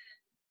it's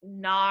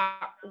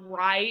not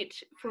right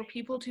for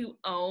people to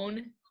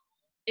own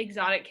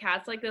exotic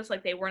cats like this.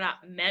 Like they were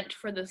not meant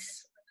for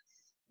this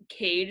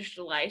caged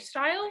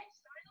lifestyle.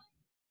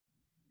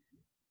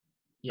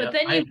 Yep, but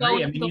then you go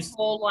into the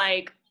whole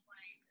like,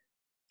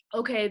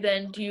 okay,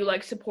 then do you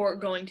like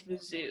support going to the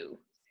zoo?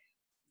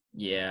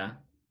 Yeah.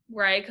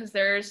 Right, because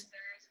there's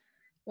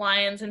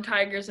lions and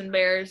tigers and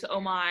bears, oh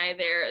my,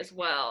 there as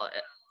well.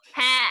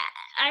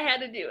 I had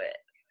to do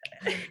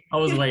it. I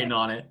was waiting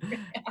on it.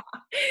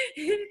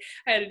 I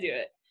had to do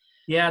it.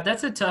 Yeah,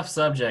 that's a tough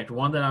subject.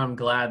 One that I'm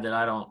glad that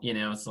I don't,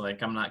 it's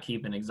like I'm not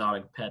keeping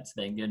exotic pets,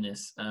 thank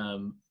goodness.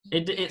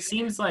 It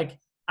seems like,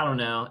 I don't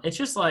know, it's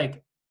just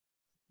like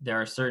there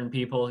are certain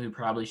people who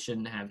probably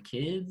shouldn't have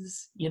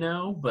kids,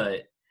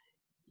 but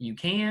you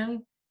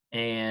can.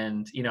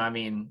 And, I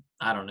mean,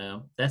 I don't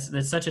know. That's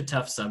such a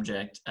tough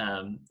subject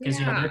because,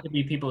 there could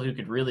be people who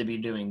could really be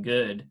doing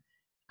good.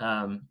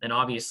 And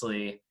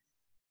obviously,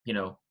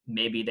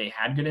 maybe they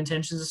had good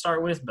intentions to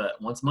start with,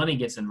 but once money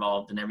gets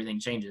involved, then everything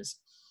changes.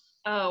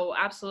 Oh,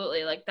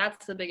 absolutely. Like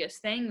that's the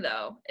biggest thing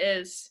though,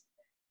 is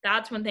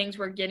that's when things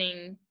were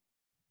getting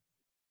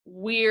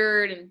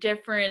weird and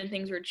different and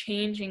things were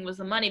changing, was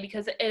the money,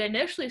 because it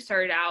initially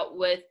started out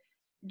with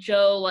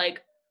Joe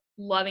like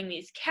loving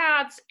these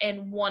cats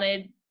and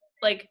wanted,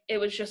 like, it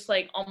was just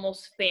like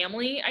almost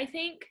family, I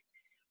think.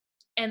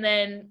 And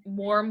then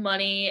more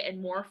money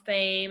and more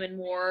fame and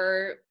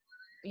more,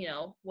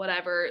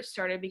 whatever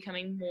started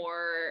becoming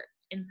more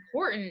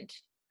important,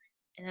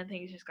 and then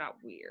things just got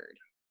weird.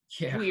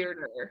 Yeah.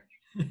 Weirder.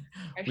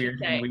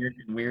 Weird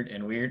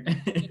and weird.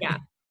 Yeah.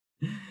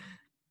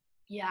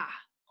 Yeah.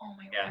 Oh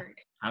my word.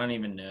 I don't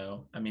even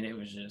know. I mean, it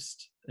was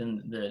just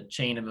in the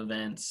chain of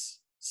events.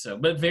 So,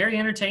 but very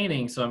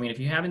entertaining. So, I mean, if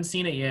you haven't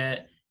seen it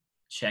yet,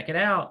 check it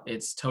out.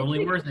 It's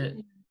totally worth it.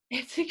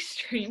 It's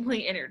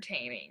extremely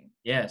entertaining.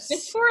 Yes.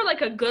 Just for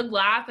like a good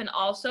laugh, and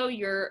also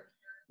your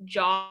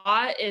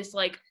jaw is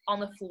like on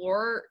the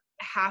floor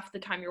half the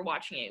time you're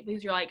watching it,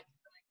 because you're like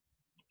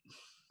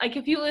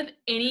if you live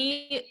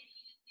any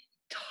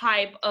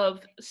type of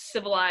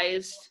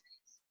civilized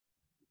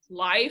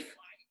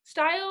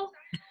lifestyle,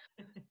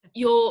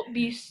 you'll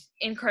be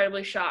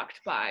incredibly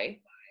shocked by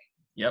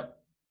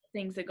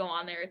things that go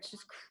on there. It's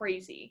just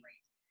crazy.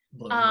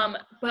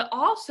 But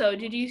also,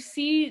 did you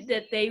see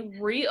that they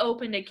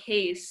reopened a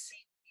case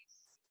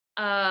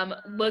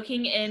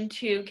looking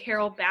into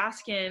Carole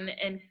Baskin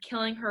and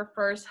killing her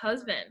first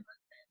husband?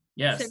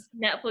 Yes. Since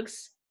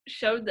Netflix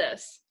showed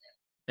this.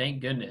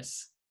 Thank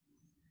goodness.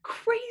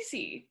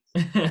 Crazy.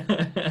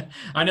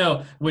 I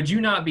know. Would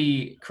you not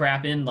be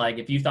crapping, like,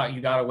 if you thought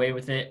you got away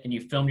with it and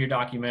you filmed your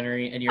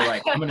documentary and you're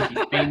like, I'm going to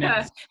be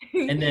famous,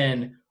 and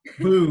then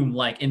boom,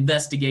 like,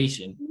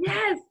 investigation.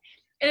 Yes.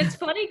 And it's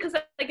funny because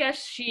I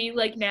guess she,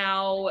 like,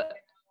 now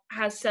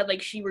has said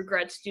like she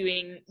regrets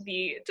doing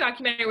the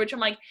documentary, which I'm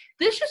like,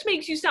 this just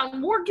makes you sound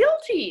more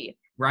guilty.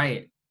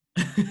 Right.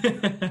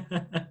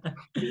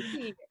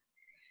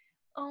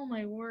 Oh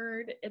my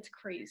word, it's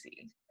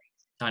crazy.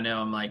 I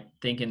know. I'm like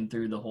thinking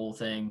through the whole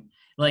thing.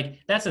 Like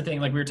that's the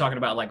thing. Like we were talking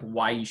about, like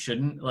why you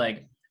shouldn't.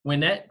 Like when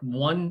that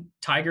one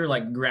tiger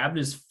like grabbed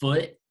his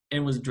foot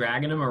and was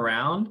dragging him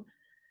around,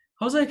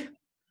 I was like,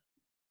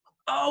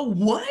 "Oh,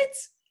 what?"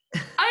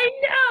 I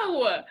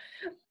know.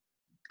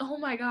 Oh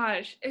my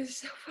gosh, it's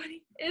so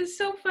funny. It's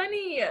so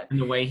funny.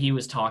 And the way he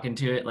was talking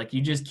to it, like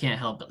you just can't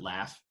help but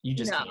laugh. You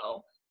just can't.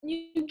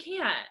 You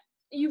can't.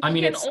 You I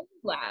mean, can only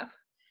laugh.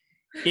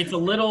 It's a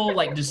little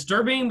like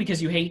disturbing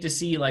because you hate to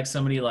see like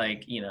somebody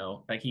like, you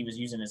know, like he was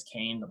using his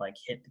cane to like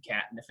hit the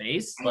cat in the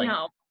face. Like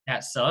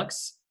that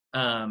sucks.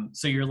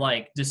 So you're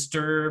like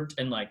disturbed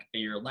and like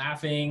you're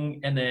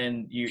laughing and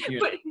then you're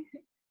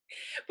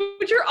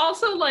but you're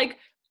also like,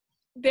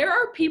 there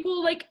are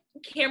people like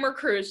camera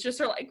crews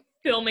just are like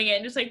filming it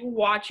and just like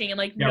watching and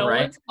like no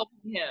one's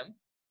helping him.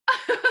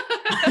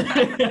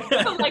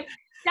 I'm like,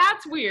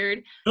 that's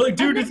weird. They're like,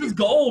 dude, this is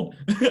gold.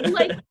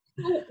 Like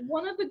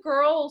one of the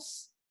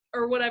girls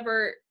or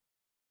whatever,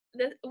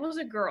 that was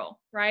a girl,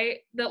 right?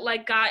 That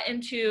like got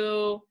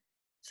into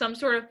some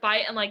sort of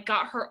fight and like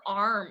got her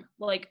arm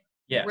like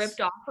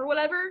ripped off or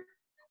whatever.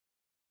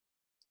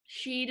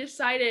 She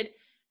decided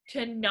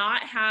to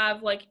not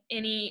have like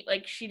any,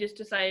 like she just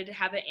decided to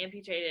have it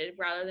amputated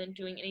rather than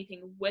doing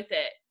anything with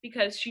it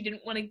because she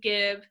didn't want to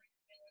give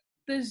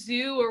the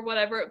zoo or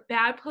whatever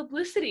bad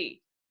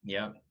publicity.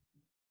 Yeah.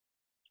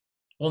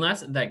 Well,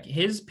 that's like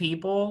his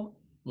people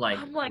like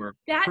were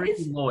that pretty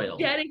is loyal.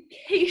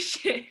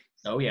 Dedication.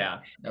 Oh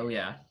yeah. Oh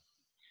yeah.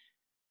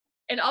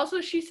 And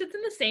also she sits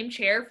in the same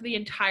chair for the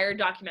entire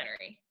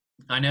documentary.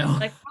 I know.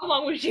 Like how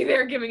long was she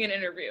there giving an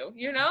interview,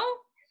 you know?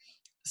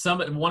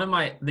 One of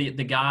my the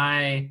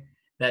guy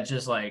that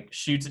just like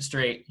shoots it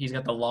straight, he's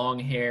got the long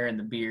hair and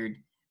the beard.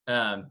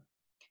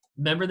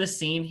 Remember the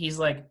scene? He's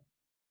like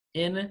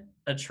in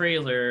a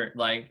trailer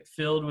like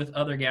filled with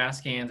other gas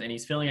cans and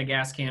he's filling a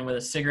gas can with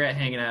a cigarette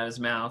hanging out of his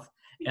mouth.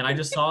 And I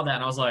just saw that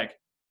and I was like,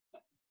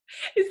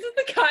 Is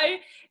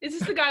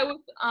this the guy with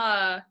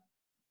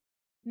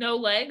no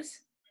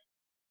legs?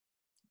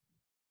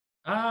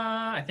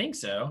 I think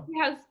so. He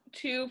has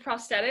 2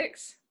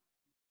 prosthetics.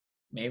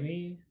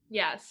 Maybe.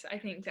 Yes, I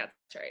think that's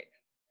right.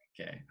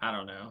 Okay, I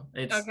don't know.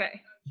 It's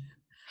okay.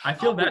 I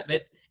feel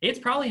bad. It's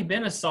probably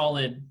been a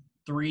solid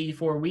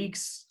 3-4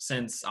 weeks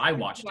since I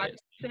watched it. Oh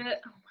my gosh.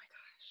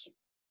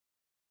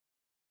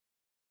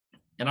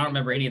 And I don't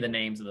remember any of the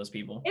names of those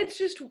people. It's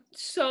just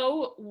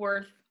so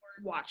worth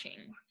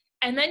watching.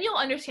 And then you'll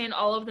understand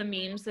all of the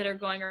memes that are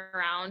going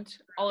around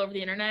all over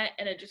the internet,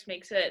 and it just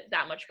makes it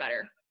that much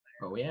better.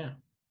 Oh, yeah.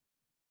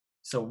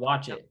 So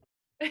watch it.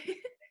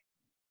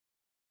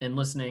 And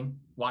listening,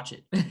 watch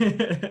it.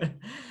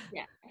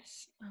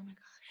 Yes. Oh my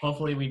gosh.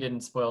 Hopefully we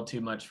didn't spoil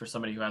too much for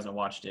somebody who hasn't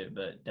watched it,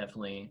 but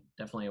definitely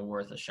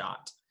worth a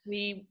shot.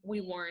 We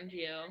warned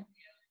you.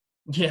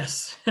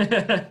 Yes. But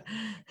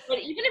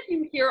even if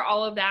you hear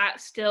all of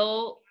that,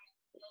 still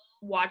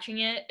watching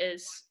it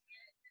is,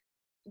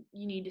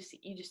 you need to see,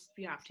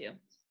 you have to.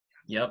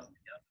 Yep.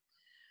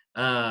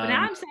 But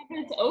now I'm sad that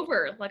it's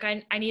over. Like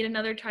I need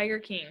another Tiger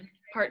King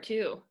part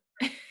 2.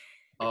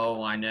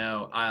 Oh, I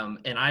know.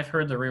 And I've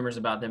heard the rumors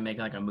about them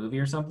making like a movie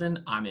or something.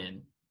 I'm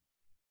in.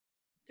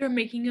 They're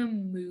making a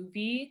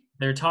movie?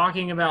 They're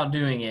talking about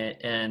doing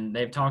it, and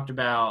they've talked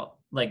about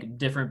like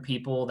different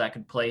people that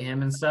could play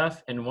him and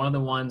stuff. And one of the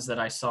ones that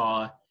I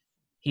saw,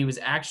 he was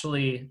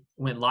actually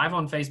went live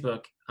on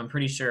Facebook, I'm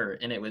pretty sure,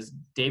 and it was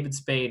David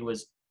Spade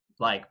was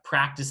like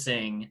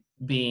practicing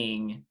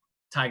being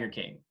Tiger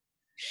King.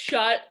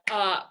 Shut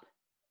up.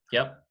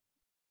 Yep.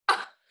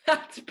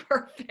 That's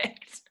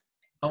perfect.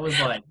 I was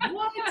like,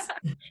 what?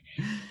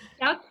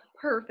 That's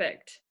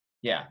perfect.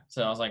 Yeah.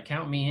 So I was like,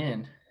 count me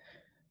in.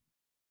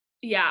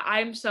 Yeah,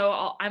 I'm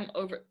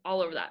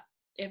all over that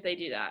if they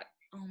do that.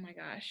 Oh my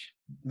gosh.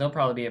 There'll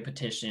probably be a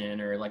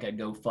petition or like a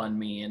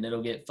GoFundMe and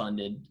it'll get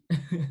funded.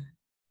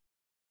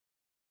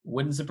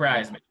 Wouldn't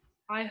surprise me.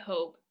 I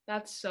hope.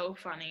 That's so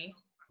funny.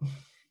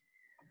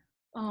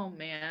 Oh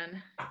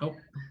man. Oh.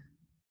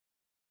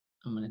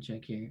 I'm gonna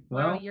check here.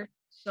 Well, you're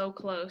so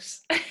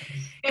close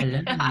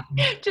to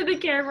the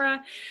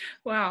camera.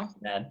 Wow.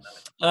 Bad.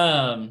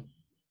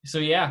 So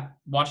yeah,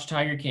 watch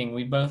Tiger King.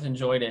 We both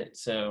enjoyed it,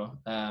 so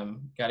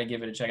got to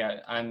give it a check out.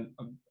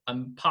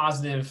 I'm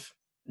positive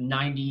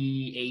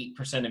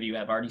 98% of you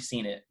have already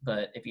seen it,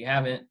 but if you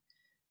haven't,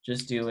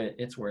 just do it.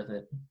 It's worth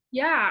it.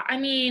 Yeah, I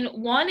mean,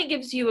 1, it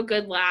gives you a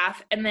good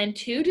laugh, and then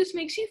 2, just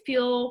makes you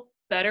feel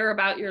better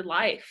about your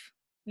life.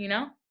 You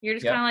know, you're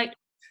just kind of like.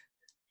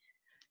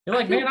 You're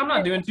like, man, I'm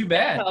not doing too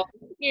bad.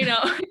 You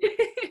know.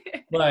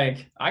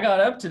 Like, I got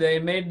up today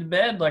and made the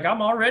bed. Like,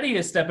 I'm already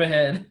a step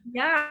ahead.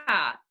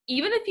 Yeah.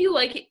 Even if you,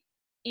 like,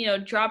 you know,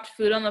 dropped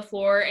food on the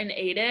floor and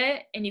ate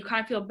it and you kind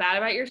of feel bad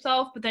about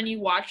yourself, but then you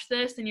watch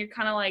this and you're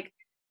kind of like,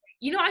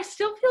 you know, I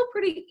still feel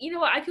pretty, you know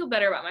what, I feel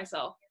better about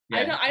myself. Yeah.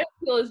 I don't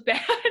feel as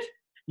bad.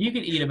 You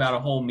could eat about a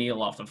whole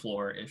meal off the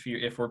floor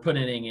if we're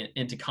putting it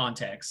into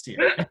context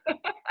here.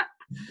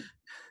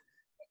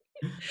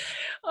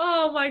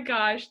 Oh my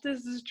gosh,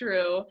 this is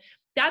true.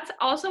 That's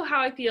also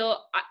how I feel.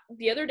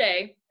 The other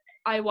day,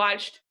 I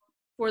watched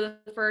for the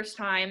first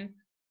time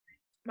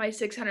My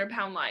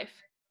 600-Pound Life.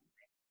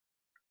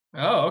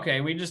 Oh,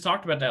 okay. We just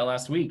talked about that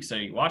last week, so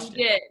you watched it.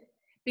 Did.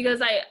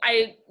 Because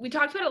we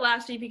talked about it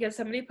last week because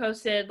somebody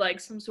posted like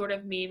some sort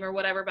of meme or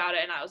whatever about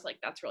it, and I was like,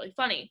 that's really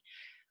funny.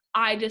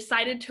 I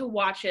decided to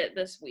watch it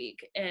this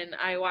week, and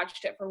I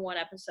watched it for one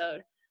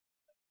episode.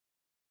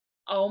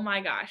 Oh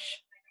my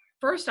gosh.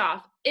 First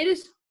off, it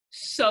is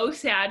so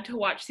sad to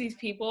watch these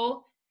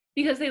people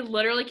because they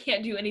literally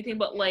can't do anything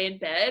but lay in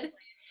bed.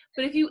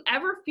 But if you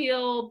ever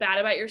feel bad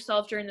about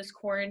yourself during this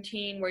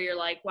quarantine where you're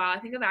like, wow, I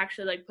think I've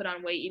actually like put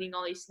on weight eating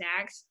all these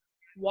snacks,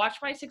 watch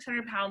My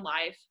 600-Pound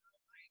Life,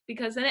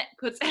 because then it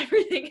puts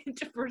everything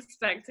into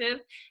perspective.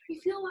 You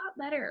feel a lot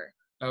better.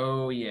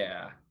 Oh,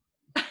 yeah.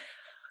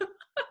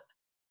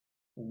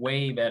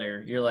 Way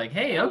better. You're like,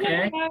 hey,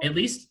 okay, at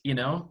least,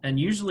 and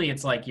usually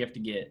it's like you have to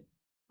get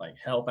like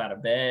help out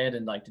of bed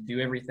and like to do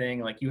everything.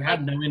 Like you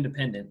have no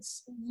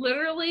independence.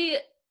 Literally,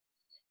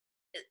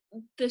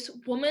 this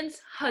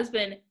woman's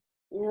husband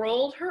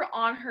rolled her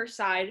on her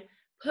side,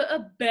 put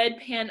a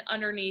bedpan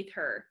underneath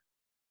her,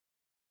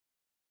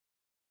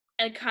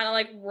 and kind of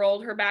like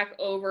rolled her back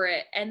over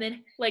it, and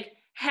then like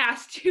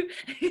has to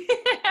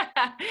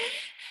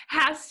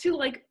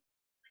like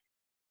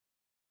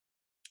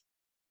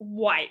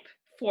wipe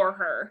for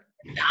her.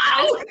 No!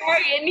 I'm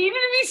sorry, it needed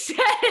to be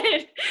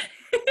said.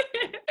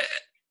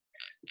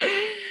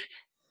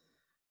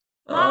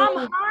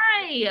 Mom,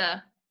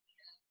 hi.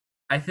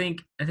 I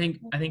think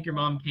your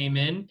mom came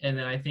in and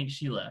then I think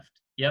she left.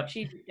 Yep.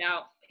 She freaked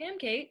out.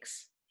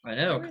 Pancakes. I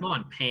know. Come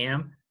on,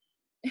 Pam.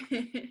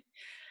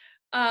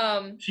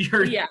 She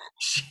heard. Yeah.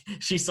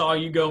 She saw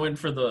you go in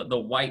for the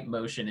wipe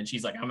motion and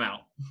she's like, I'm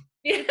out.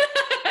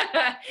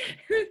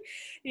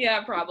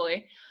 Yeah,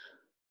 probably.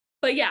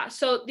 But yeah,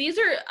 so these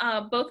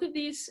are both of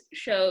these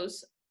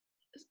shows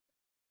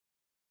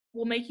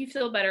will make you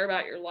feel better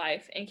about your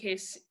life in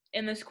case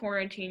in this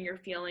quarantine you're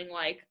feeling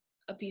like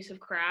a piece of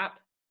crap.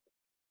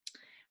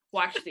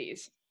 Watch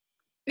these.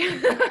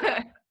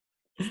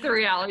 It's the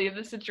reality of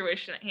the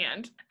situation at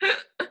hand.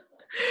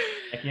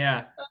 Heck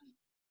yeah.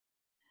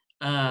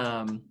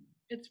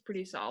 It's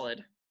pretty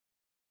solid.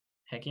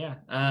 Heck yeah.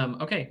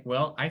 Okay,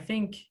 well, I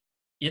think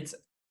it's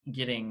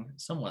getting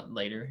somewhat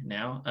later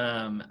now.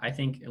 I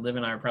think Liv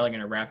and I are probably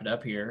going to wrap it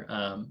up here.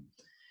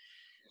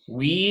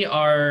 We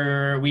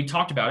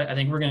talked about it. I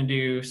think we're going to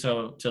do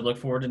so to look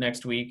forward to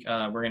next week.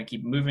 We're going to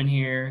keep moving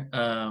here.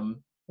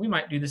 We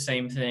might do the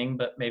same thing,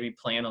 but maybe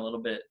plan a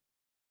little bit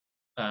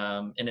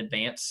in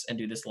advance and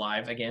do this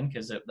live again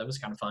because that was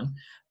kind of fun.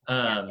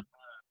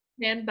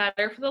 And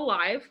better for the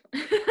live.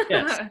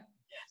 Yes.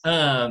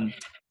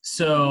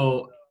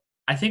 So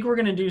I think we're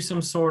going to do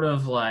some sort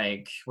of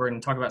like, we're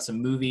going to talk about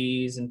some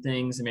movies and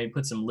things and maybe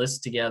put some lists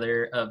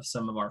together of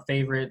some of our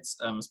favorites,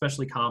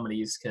 especially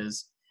comedies,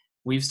 because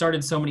we've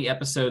started so many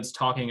episodes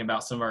talking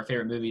about some of our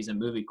favorite movies and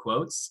movie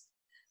quotes.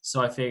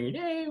 So I figured,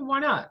 hey, why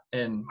not?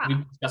 And we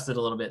discussed it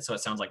a little bit, so it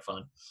sounds like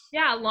fun.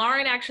 Yeah,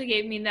 Lauren actually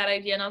gave me that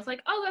idea, and I was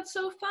like, oh, that's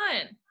so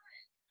fun.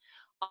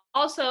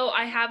 Also,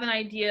 I have an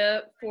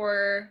idea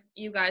for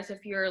you guys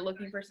if you're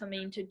looking for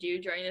something to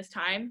do during this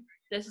time.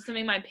 This is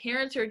something my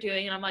parents are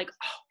doing, and I'm like,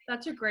 oh,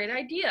 that's a great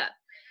idea.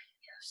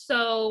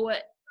 So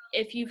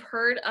if you've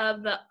heard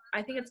of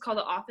I think it's called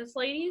The Office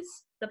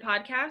Ladies, the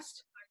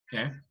podcast.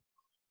 Okay.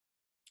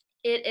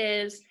 It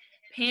is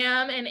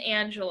Pam and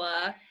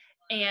Angela,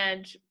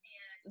 and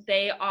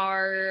they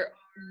are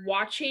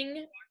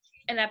watching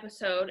an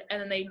episode, and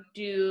then they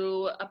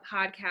do a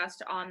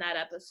podcast on that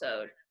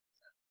episode.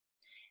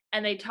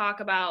 And they talk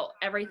about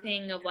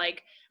everything of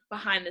like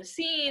behind the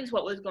scenes,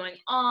 what was going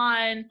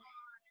on,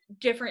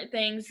 different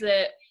things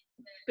that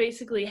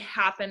basically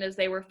happened as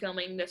they were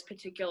filming this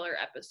particular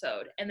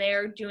episode. And they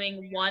are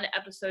doing one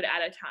episode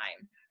at a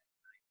time.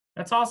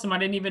 That's awesome. I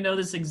didn't even know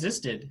this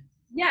existed.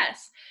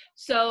 Yes.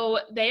 So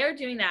they are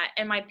doing that.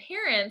 And my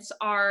parents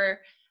are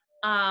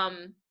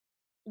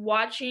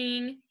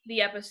watching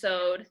the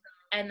episode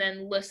and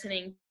then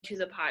listening to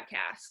the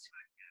podcast.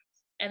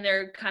 And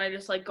they're kind of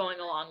just like going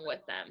along with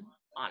them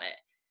on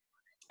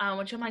it.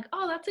 Which I'm like,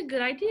 oh, that's a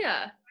good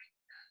idea.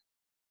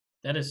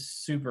 That is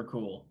super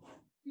cool.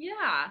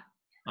 Yeah.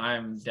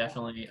 I'm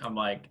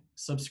like,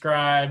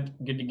 subscribed,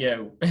 good to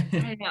go.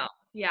 I know.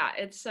 Yeah,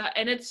 it's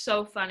and it's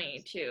so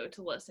funny too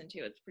to listen to.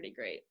 It's pretty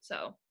great.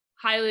 So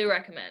highly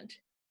recommend.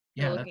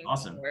 Yeah, that's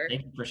awesome.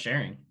 Thank you for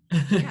sharing.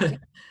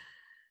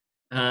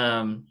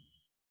 Yeah.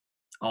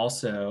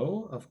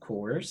 Also, of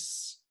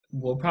course,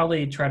 we'll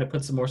probably try to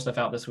put some more stuff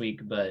out this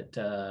week, but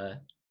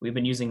we've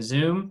been using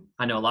Zoom.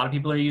 I know a lot of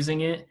people are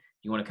using it.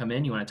 You want to come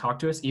in, you want to talk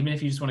to us, even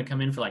if you just want to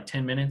come in for like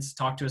 10 minutes,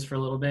 talk to us for a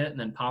little bit and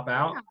then pop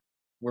out. Yeah.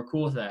 We're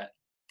cool with that.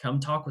 Come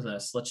talk with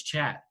us. Let's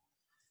chat.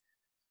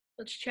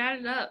 Let's chat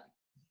it up.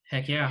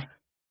 Heck yeah.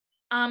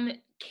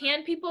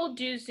 Can people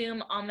do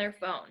Zoom on their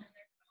phone?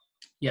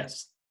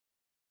 Yes.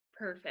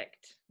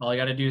 Perfect. All you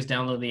got to do is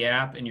download the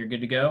app and you're good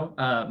to go.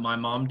 My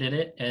mom did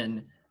it,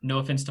 and no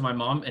offense to my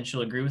mom, and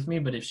she'll agree with me,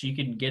 but if she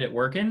can get it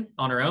working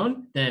on her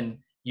own, then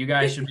you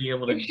guys should be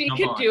able to If she jump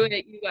could on. do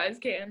it, you guys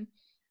can.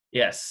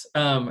 Yes.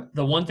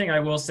 The one thing I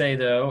will say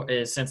though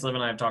is, since Liv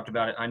and I have talked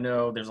about it, I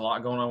know there's a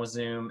lot going on with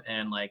Zoom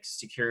and like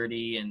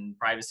security and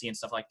privacy and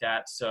stuff like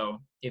that. So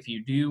if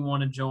you do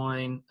want to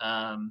join,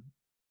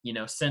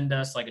 send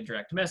us like a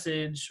direct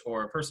message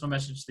or a personal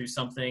message through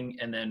something,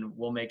 and then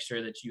we'll make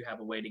sure that you have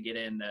a way to get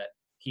in that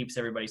keeps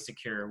everybody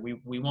secure.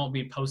 We won't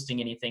be posting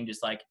anything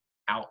just like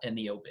out in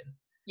the open.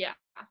 Yeah.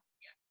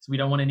 So we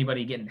don't want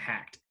anybody getting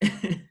hacked.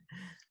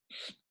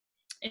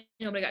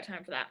 Nobody got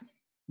time for that.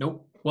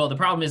 Nope. Well, the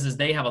problem is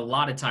they have a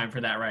lot of time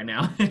for that right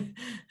now.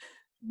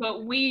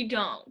 But we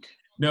don't.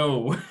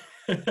 No.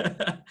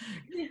 That's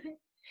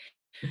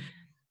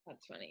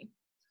funny.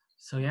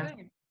 So yeah.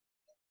 Okay.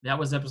 That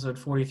was episode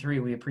 43.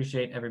 We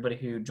appreciate everybody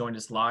who joined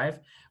us live.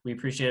 We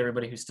appreciate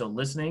everybody who's still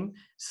listening.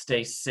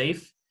 Stay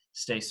safe,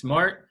 stay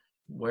smart,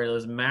 wear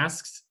those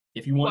masks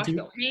if you want to.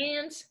 Wash your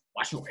hands.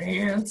 Wash your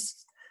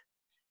hands.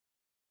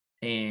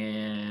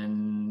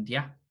 And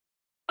yeah.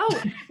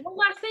 Oh, one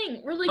last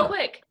thing, really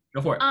quick.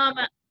 Go for it.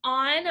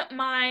 On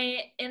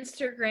my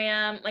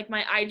Instagram, like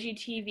my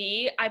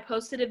IGTV, I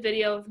posted a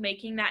video of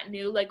making that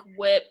new like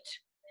whipped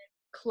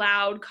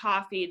cloud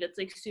coffee that's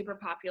like super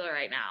popular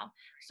right now.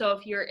 So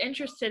if you're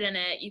interested in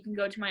it, you can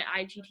go to my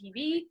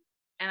IGTV,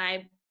 and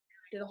I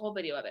did a whole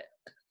video of it.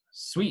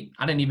 Sweet.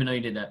 I didn't even know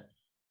you did that.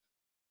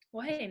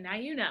 Well, hey, now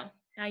you know.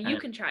 Now you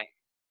can try.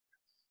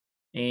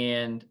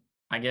 And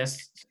I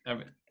guess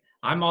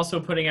I'm also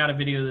putting out a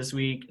video this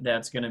week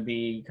that's going to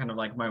be kind of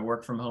like my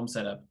work from home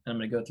setup. I'm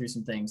going to go through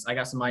some things. I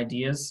got some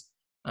ideas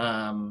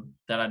that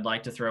I'd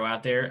like to throw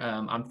out there.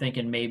 I'm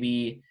thinking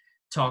maybe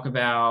talk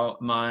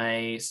about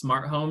my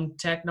smart home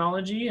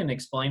technology and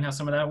explain how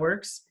some of that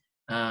works.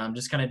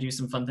 Just kind of do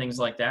some fun things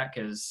like that,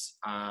 because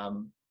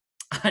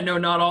I know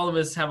not all of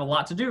us have a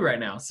lot to do right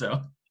now.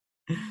 So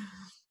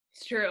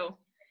It's true.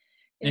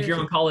 if you're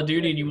on Call of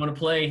Duty and you want to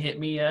play, hit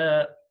me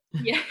up.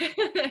 Yeah.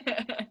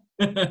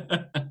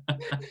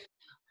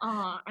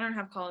 I don't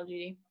have Call of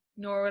Duty,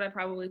 nor would I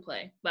probably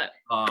play, but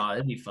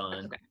It'd be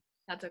fun.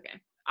 That's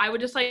okay. I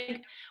would just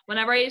like,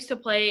 whenever I used to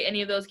play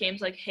any of those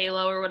games like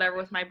Halo or whatever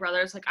with my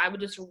brothers, like I would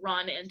just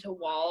run into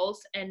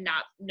walls and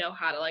not know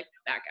how to like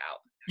back out.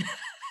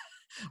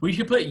 We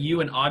should put you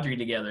and Audrey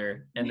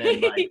together, and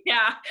then like,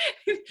 yeah,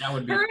 that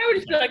would be. her and I would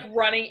just be like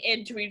running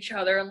into each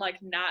other and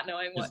like not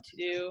knowing what to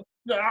do.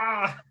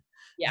 Ah!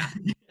 Yeah.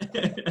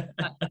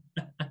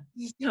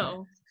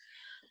 So,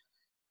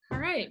 all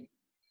right.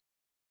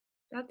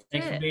 That's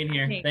Thanks it. for being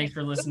here. Thanks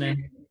for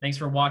listening. Thanks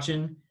for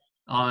watching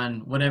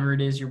on whatever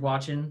it is you're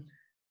watching.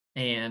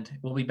 And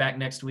we'll be back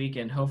next week,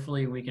 and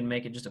hopefully we can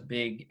make it just a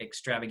big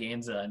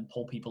extravaganza and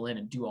pull people in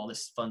and do all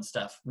this fun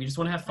stuff. We just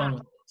want to have fun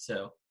with it.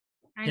 So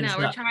I know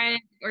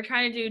we're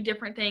trying to do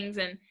different things,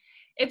 and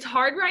it's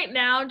hard right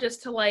now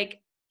just to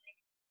like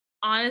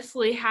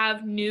honestly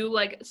have new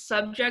like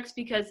subjects,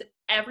 because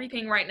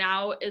everything right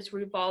now is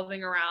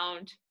revolving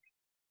around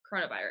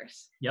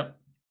coronavirus. Yep.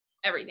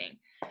 Everything.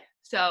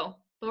 So,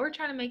 but we're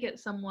trying to make it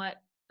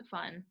somewhat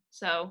fun.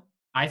 So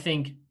I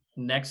think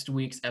next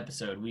week's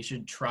episode, we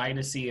should try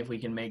to see if we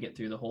can make it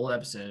through the whole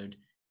episode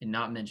and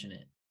not mention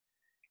it.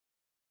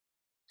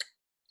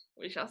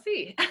 We shall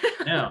see.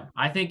 No,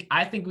 I think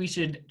we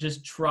should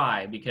just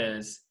try,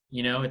 because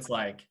it's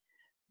like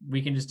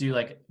we can just do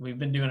like we've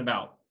been doing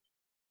about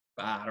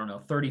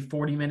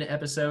 30-40 minute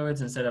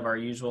episodes instead of our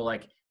usual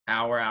like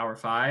hour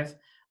 5.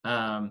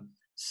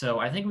 So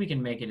I think we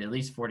can make it at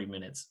least 40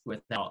 minutes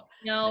without.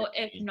 No,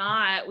 if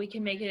not, we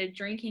can make it a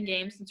drinking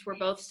game since we're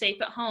both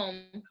safe at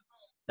home.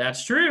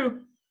 That's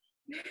true.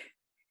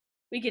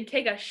 We can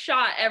take a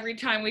shot every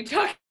time we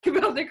talk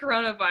about the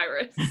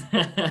coronavirus.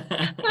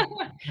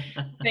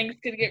 Things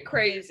could get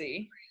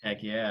crazy.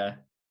 Heck yeah.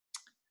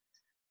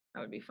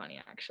 That would be funny,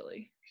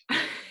 actually.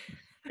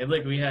 Hey,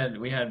 look, we had.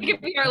 It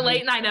could be our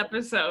late night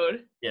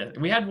episode. Yeah,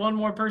 we had one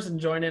more person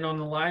join in on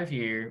the live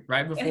here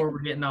right before we're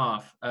getting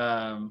off.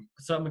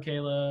 What's up,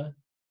 Michaela?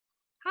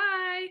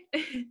 Hi.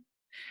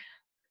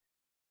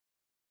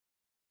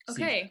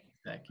 Okay.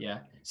 Heck yeah.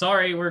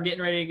 Sorry, we're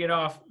getting ready to get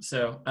off.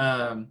 So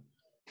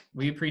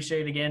we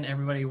appreciate again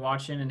everybody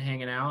watching and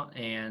hanging out,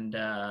 and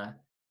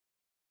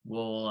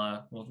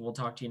we'll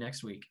talk to you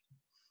next week.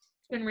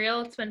 It's been real.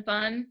 It's been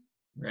fun.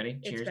 Ready?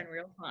 Cheers. It's been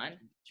real fun.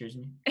 Cheers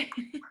me.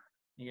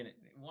 You get it.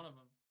 One of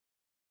them.